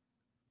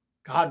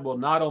 God will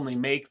not only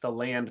make the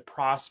land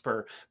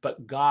prosper,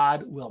 but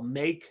God will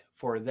make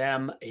for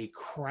them a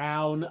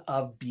crown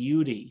of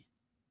beauty.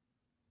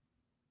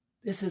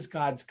 This is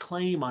God's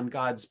claim on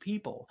God's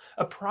people,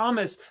 a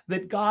promise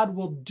that God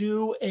will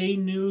do a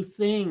new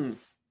thing,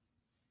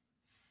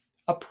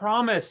 a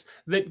promise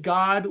that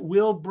God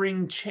will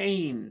bring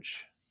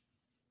change,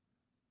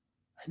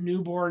 a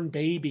newborn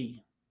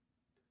baby,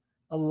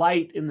 a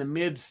light in the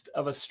midst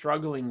of a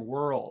struggling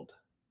world.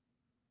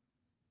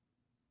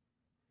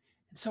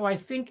 And so I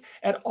think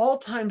at all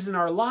times in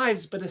our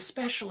lives, but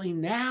especially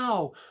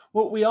now,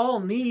 what we all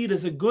need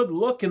is a good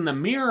look in the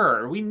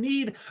mirror. We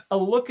need a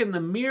look in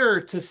the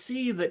mirror to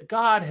see that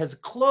God has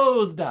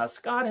clothed us.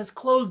 God has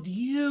clothed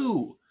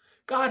you.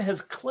 God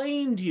has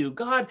claimed you.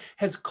 God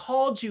has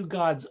called you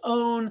God's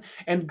own,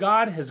 and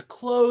God has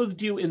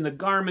clothed you in the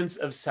garments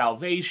of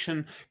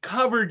salvation,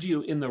 covered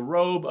you in the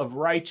robe of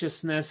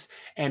righteousness,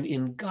 and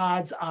in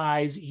God's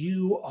eyes,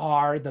 you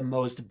are the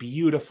most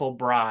beautiful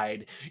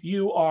bride.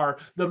 You are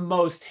the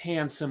most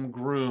handsome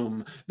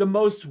groom, the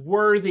most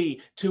worthy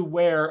to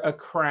wear a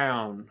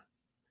crown.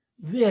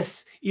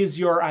 This is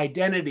your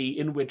identity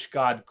in which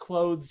God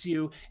clothes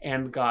you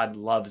and God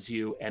loves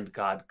you and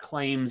God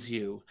claims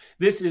you.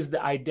 This is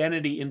the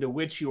identity into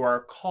which you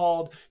are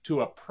called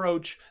to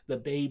approach the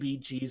baby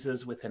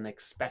Jesus with an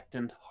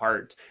expectant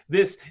heart.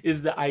 This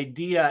is the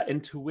idea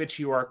into which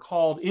you are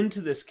called into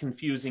this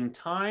confusing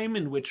time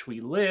in which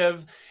we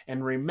live,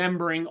 and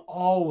remembering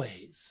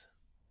always,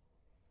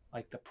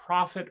 like the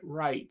prophet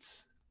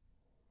writes,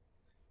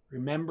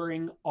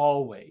 remembering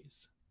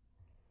always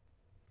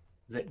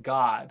that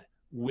God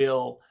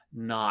will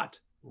not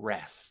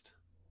rest.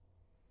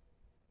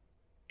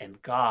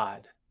 And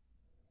God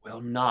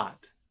will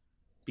not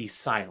be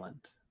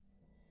silent.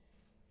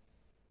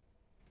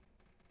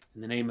 In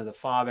the name of the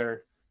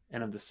Father,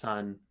 and of the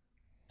Son,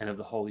 and of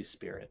the Holy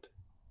Spirit.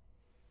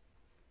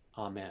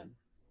 Amen.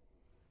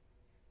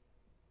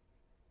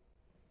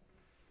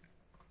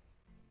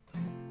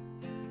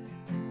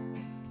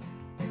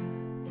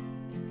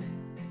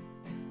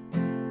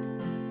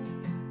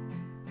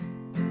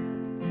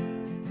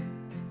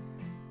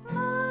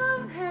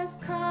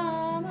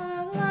 Come,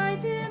 a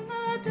light in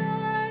the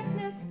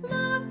darkness,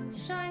 love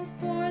shines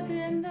forth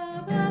in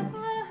the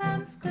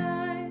Bethlehem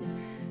skies.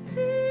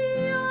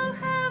 See, all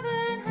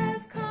heaven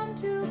has come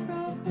to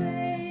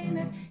proclaim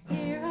it.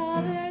 Hear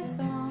how their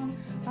song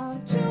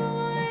of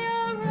joy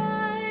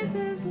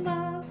arises.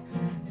 Love,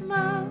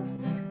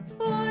 love,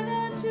 born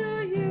unto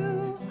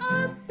you,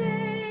 a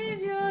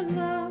Savior.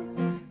 Love,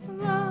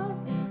 love,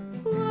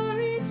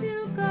 glory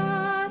to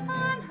God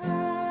on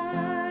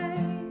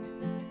high.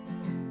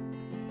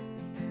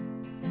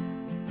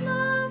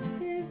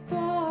 Love is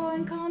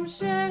born, come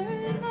share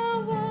in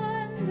the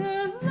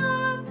wonder.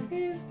 Love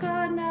is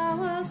God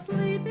now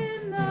asleep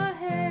in the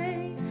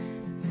hay.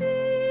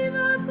 See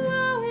the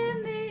glow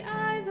in the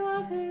eyes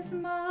of his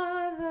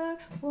mother.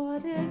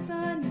 What is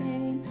the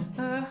name?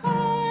 Her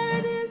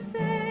heart is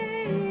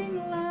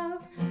saying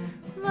love,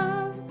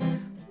 love,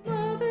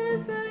 love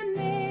is the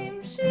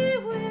name. She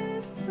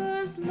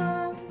whispers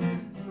love,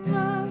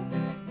 love,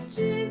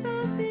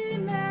 Jesus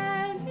Emmanuel.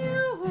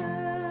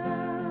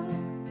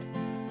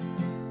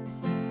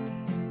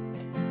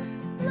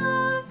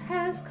 Love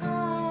has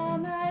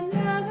come and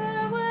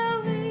never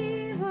will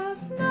leave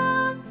us.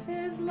 Love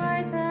is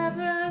life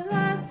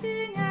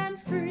everlasting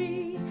and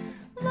free.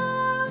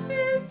 Love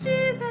is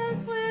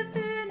Jesus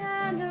within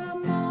and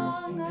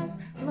among us.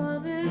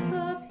 Love is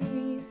the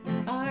peace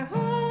our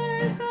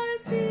hearts are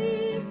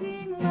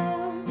seeking.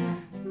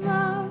 Love,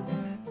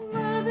 love,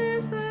 love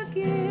is the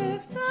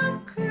gift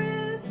of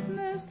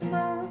Christmas.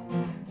 Love,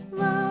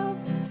 love,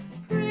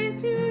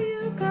 praise to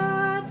you,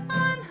 God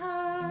on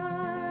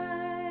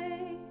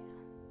high.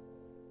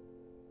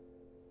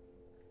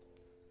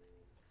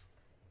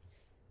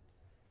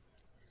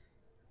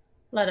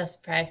 Let us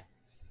pray.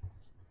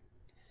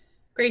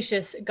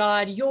 Gracious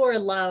God, your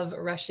love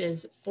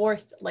rushes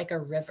forth like a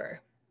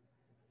river.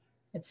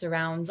 It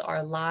surrounds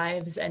our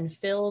lives and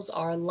fills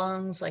our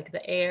lungs like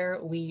the air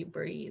we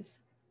breathe.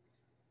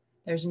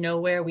 There's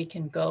nowhere we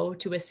can go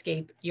to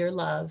escape your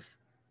love.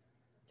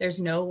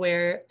 There's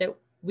nowhere that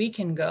we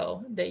can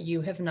go that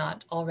you have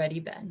not already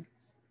been.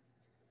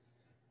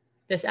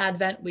 This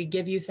Advent, we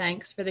give you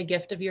thanks for the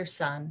gift of your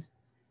Son,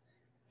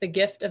 the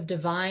gift of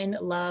divine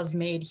love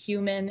made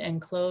human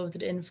and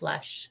clothed in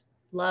flesh,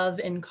 love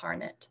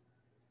incarnate.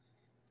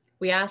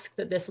 We ask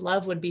that this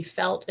love would be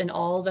felt in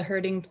all the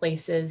hurting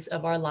places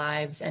of our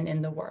lives and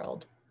in the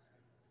world.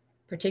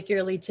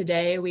 Particularly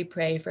today, we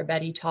pray for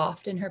Betty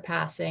Toft in her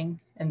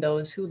passing and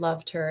those who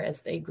loved her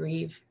as they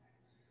grieve.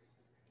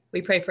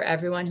 We pray for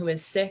everyone who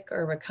is sick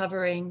or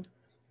recovering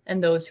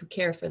and those who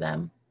care for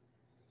them.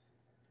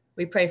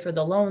 We pray for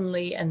the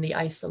lonely and the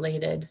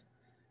isolated,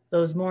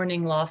 those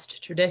mourning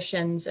lost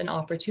traditions and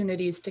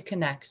opportunities to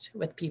connect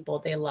with people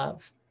they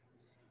love.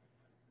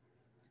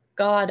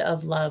 God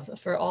of love,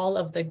 for all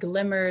of the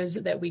glimmers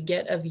that we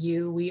get of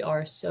you, we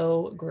are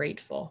so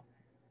grateful.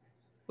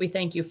 We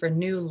thank you for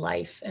new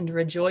life and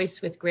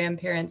rejoice with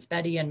grandparents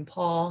Betty and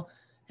Paul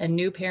and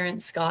new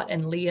parents Scott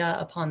and Leah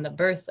upon the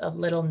birth of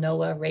little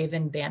Noah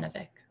Raven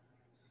Banovic.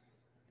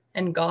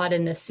 And God,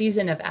 in this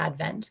season of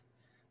Advent,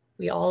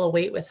 we all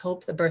await with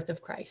hope the birth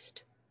of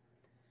Christ.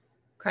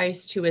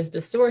 Christ, who is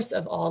the source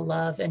of all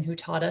love and who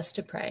taught us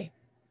to pray,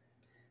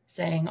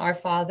 saying, Our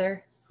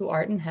Father, who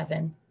art in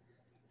heaven,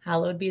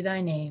 hallowed be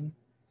thy name.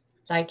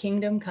 Thy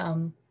kingdom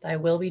come, thy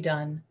will be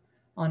done,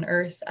 on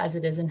earth as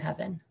it is in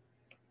heaven.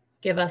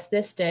 Give us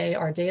this day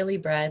our daily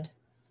bread,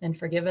 and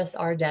forgive us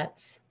our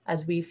debts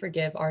as we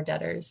forgive our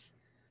debtors.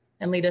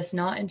 And lead us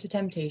not into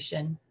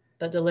temptation,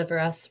 but deliver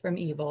us from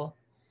evil.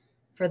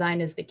 For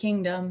thine is the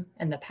kingdom,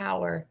 and the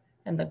power,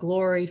 and the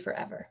glory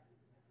forever.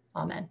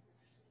 Amen.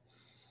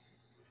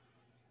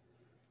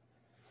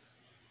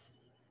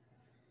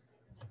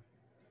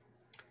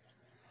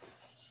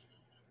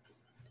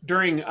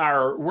 During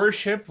our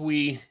worship,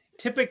 we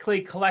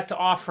typically collect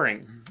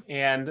offering,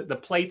 and the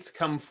plates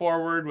come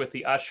forward with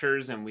the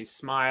ushers, and we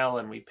smile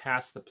and we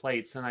pass the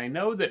plates. And I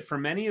know that for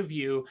many of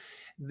you,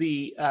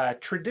 the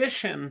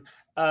tradition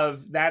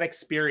of that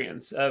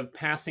experience of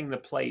passing the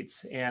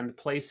plates and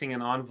placing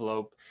an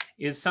envelope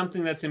is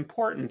something that's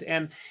important.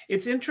 And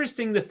it's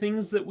interesting the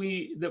things that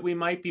we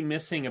might be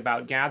missing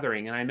about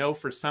gathering. And I know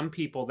for some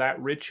people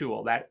that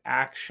ritual, that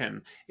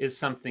action is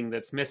something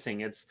that's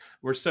missing.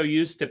 We're so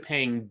used to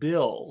paying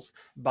bills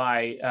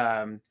by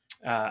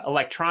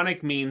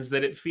electronic means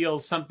that it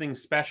feels something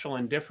special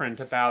and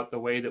different about the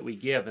way that we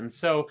give. And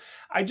so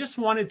I just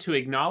wanted to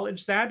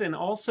acknowledge that, and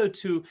also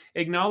to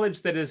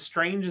acknowledge that, as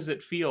strange as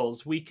it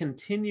feels, we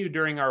continue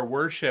during our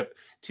worship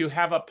to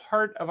have a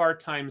part of our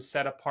time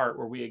set apart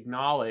where we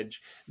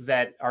acknowledge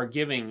that our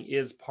giving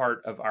is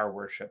part of our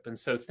worship. And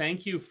so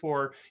thank you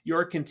for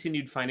your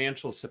continued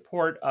financial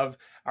support of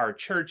our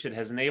church. It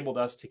has enabled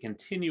us to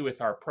continue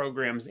with our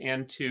programs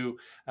and to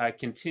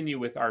continue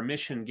with our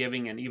mission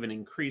giving and even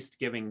increased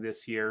giving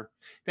this year.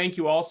 Thank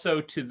you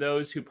also to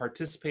those who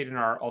participate in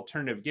our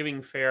alternative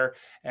giving fair.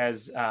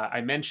 As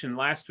I mentioned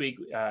last week,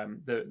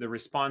 the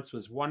response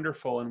was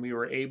wonderful, and we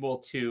were able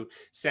to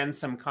send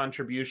some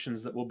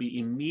contributions that will be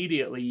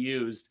immediately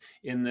used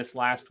in this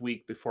last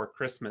week before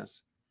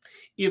Christmas.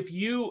 If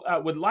you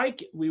would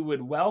like, we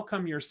would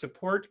welcome your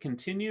support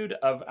continued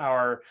of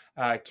our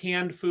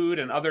canned food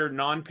and other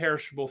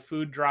non-perishable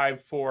food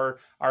drive for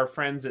our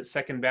friends at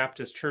Second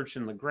Baptist Church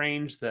in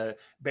LaGrange. The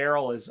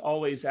barrel is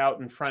always out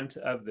in front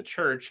of the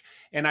church,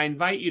 and I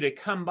invite you to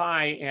come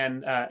by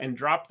and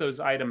drop those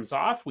items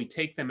off. We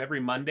take them every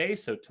Monday,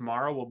 so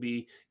tomorrow we'll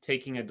be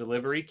taking a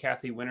delivery.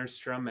 Kathy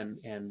Winterstrom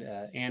and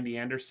Andy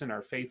Anderson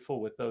are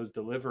faithful with those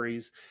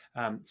deliveries,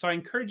 so I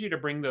encourage you to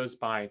bring those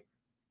by.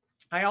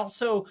 I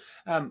also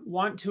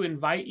want to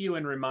invite you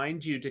and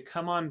remind you to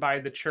come on by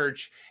the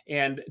church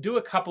and do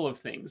a couple of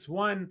things.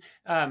 One,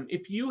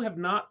 if you have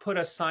not put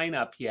a sign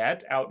up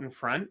yet out in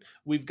front,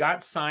 we've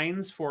got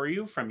signs for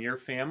you from your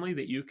family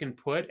that you can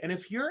put. And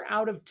if you're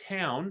out of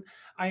town,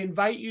 I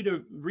invite you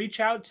to reach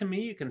out to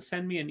me. You can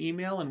send me an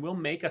email and we'll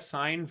make a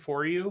sign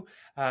for you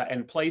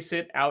and place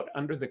it out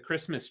under the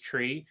Christmas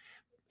tree.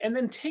 And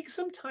then take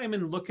some time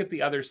and look at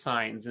the other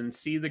signs and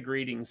see the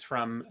greetings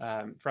from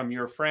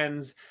your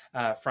friends,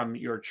 from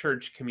your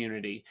church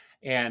community,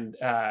 and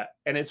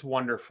it's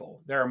wonderful.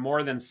 There are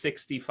more than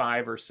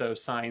 65 or so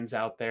signs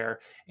out there,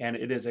 and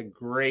it is a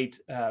great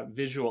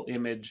visual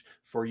image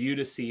for you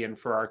to see and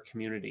for our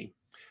community.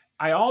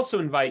 I also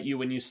invite you,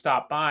 when you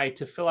stop by,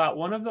 to fill out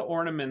one of the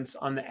ornaments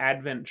on the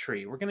Advent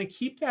tree. We're going to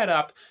keep that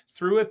up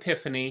through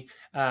Epiphany,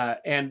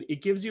 and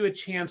it gives you a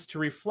chance to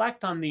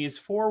reflect on these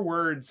 4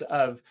 words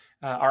of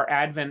our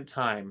Advent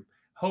time: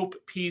 hope,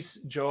 peace,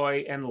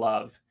 joy, and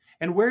love.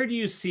 And where do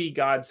you see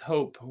God's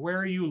hope? Where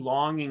are you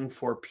longing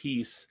for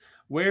peace?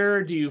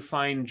 Where do you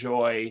find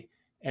joy?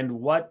 And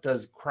what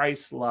does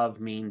Christ's love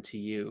mean to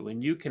you?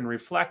 And you can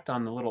reflect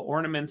on the little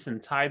ornaments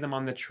and tie them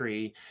on the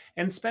tree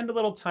and spend a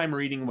little time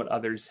reading what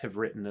others have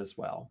written as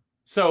well.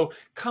 So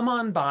come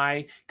on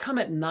by, come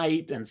at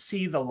night and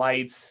see the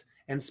lights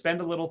and spend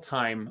a little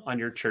time on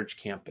your church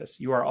campus.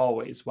 You are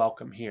always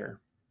welcome here.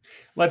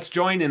 Let's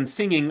join in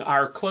singing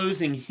our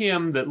closing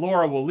hymn that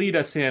Laura will lead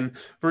us in,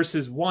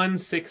 verses 1,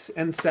 6,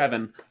 and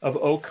 7 of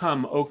O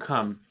Come,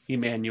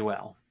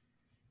 Emmanuel.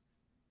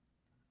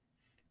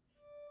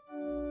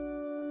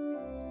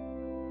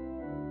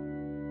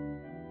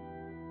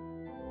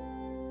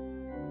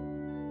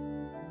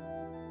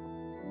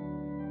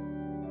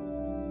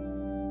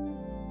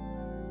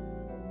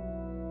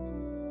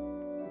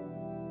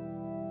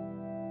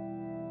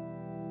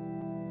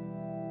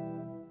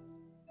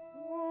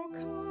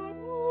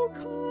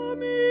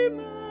 Come,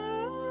 Emmanuel,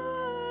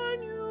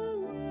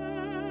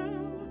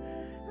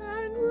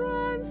 and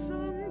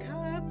ransom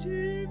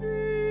captive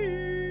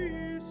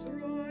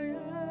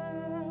Israel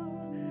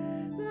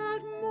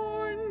that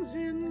mourns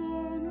in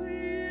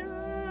lonely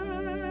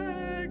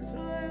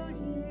exile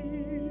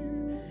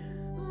here,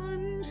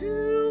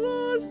 until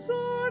the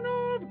Son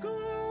of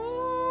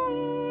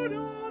God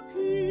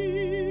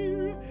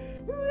appear.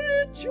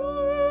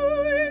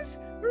 Rejoice,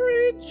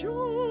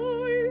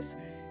 rejoice,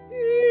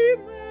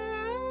 Emmanuel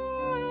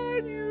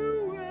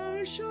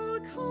shall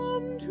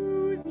come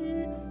to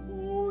thee,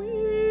 O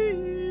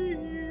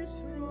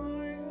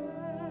Israel.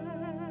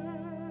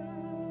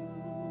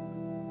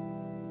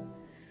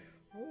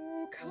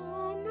 O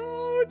come,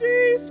 thou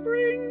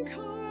dayspring,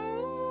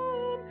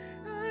 come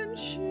and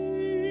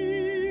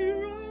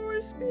cheer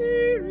our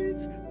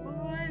spirits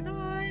by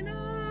thine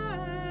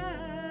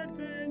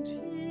advent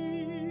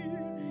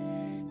here.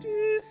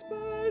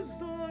 Disperse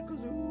the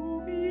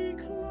gloomy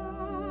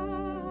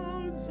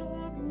clouds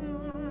of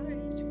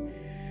night,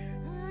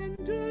 and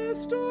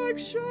death's dark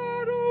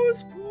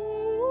shadows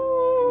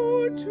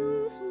put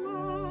to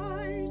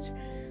flight.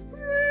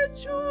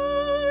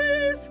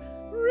 Rejoice,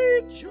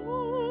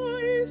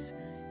 rejoice,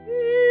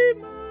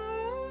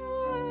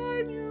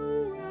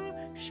 Emmanuel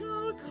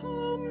shall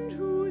come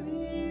to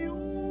thee,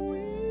 O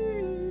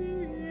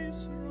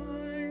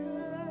Israel.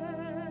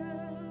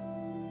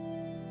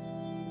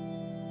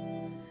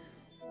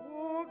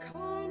 O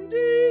come,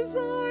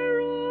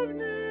 desire of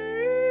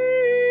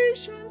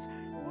nations,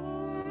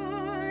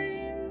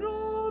 bind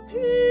all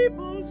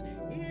peoples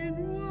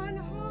in one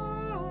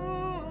heart.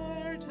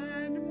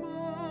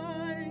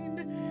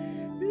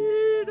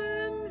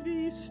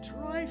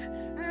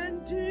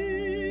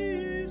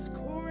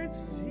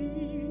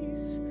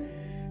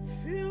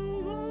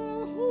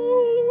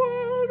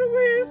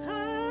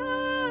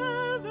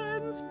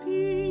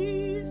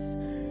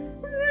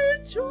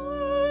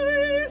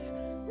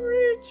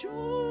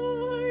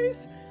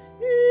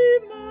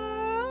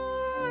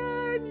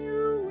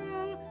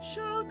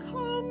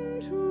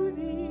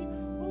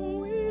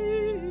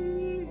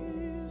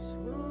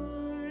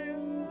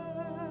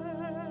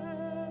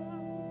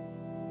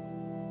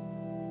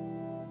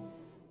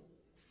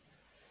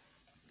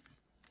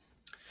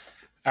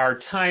 Our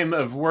time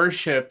of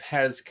worship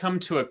has come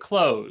to a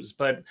close,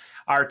 but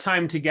our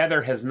time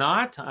together has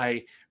not.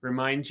 I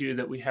remind you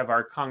that we have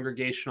our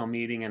congregational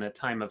meeting and a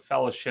time of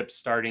fellowship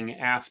starting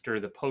after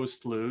the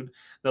postlude.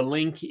 The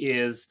link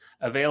is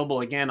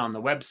available again on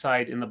the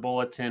website, in the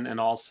bulletin, and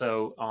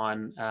also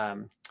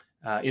on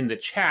in the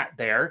chat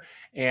there.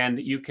 And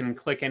you can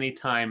click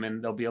anytime,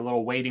 and there'll be a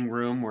little waiting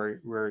room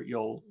where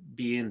you'll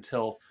be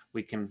until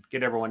we can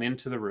get everyone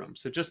into the room.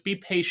 So just be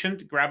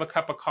patient, grab a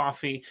cup of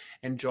coffee,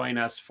 and join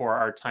us for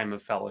our time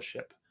of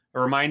fellowship. A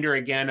reminder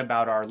again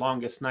about our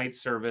longest night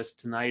service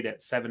tonight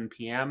at 7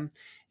 p.m.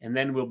 And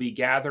then we'll be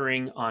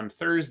gathering on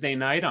Thursday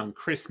night on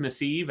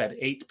Christmas Eve at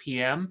 8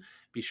 p.m.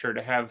 Be sure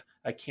to have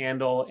a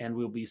candle, and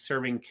we'll be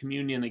serving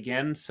communion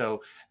again.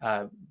 So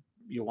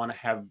you'll want to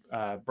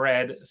have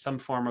bread, some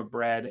form of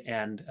bread,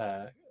 and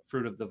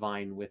fruit of the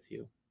vine with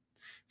you.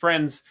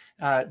 Friends,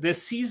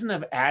 this season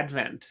of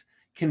Advent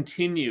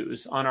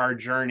continues on our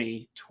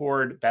journey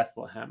toward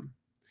Bethlehem.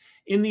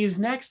 In these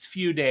next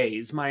few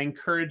days, my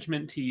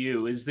encouragement to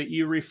you is that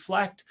you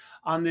reflect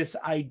on this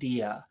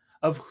idea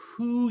of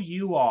who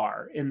you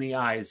are in the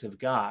eyes of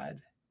God,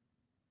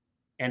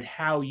 and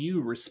how you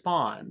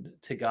respond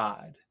to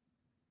God,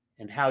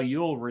 and how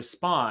you'll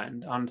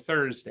respond on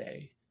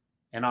Thursday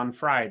and on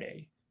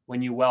Friday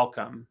when you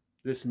welcome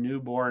this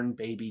newborn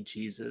baby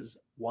Jesus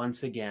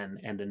once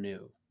again and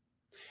anew.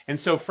 And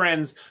so,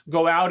 friends,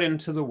 go out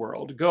into the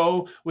world.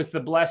 Go with the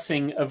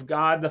blessing of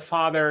God, the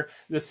Father,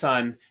 the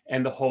Son,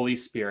 and the Holy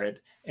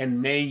Spirit. And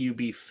may you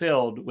be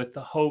filled with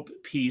the hope,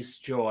 peace,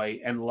 joy,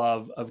 and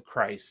love of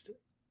Christ.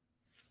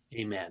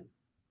 Amen.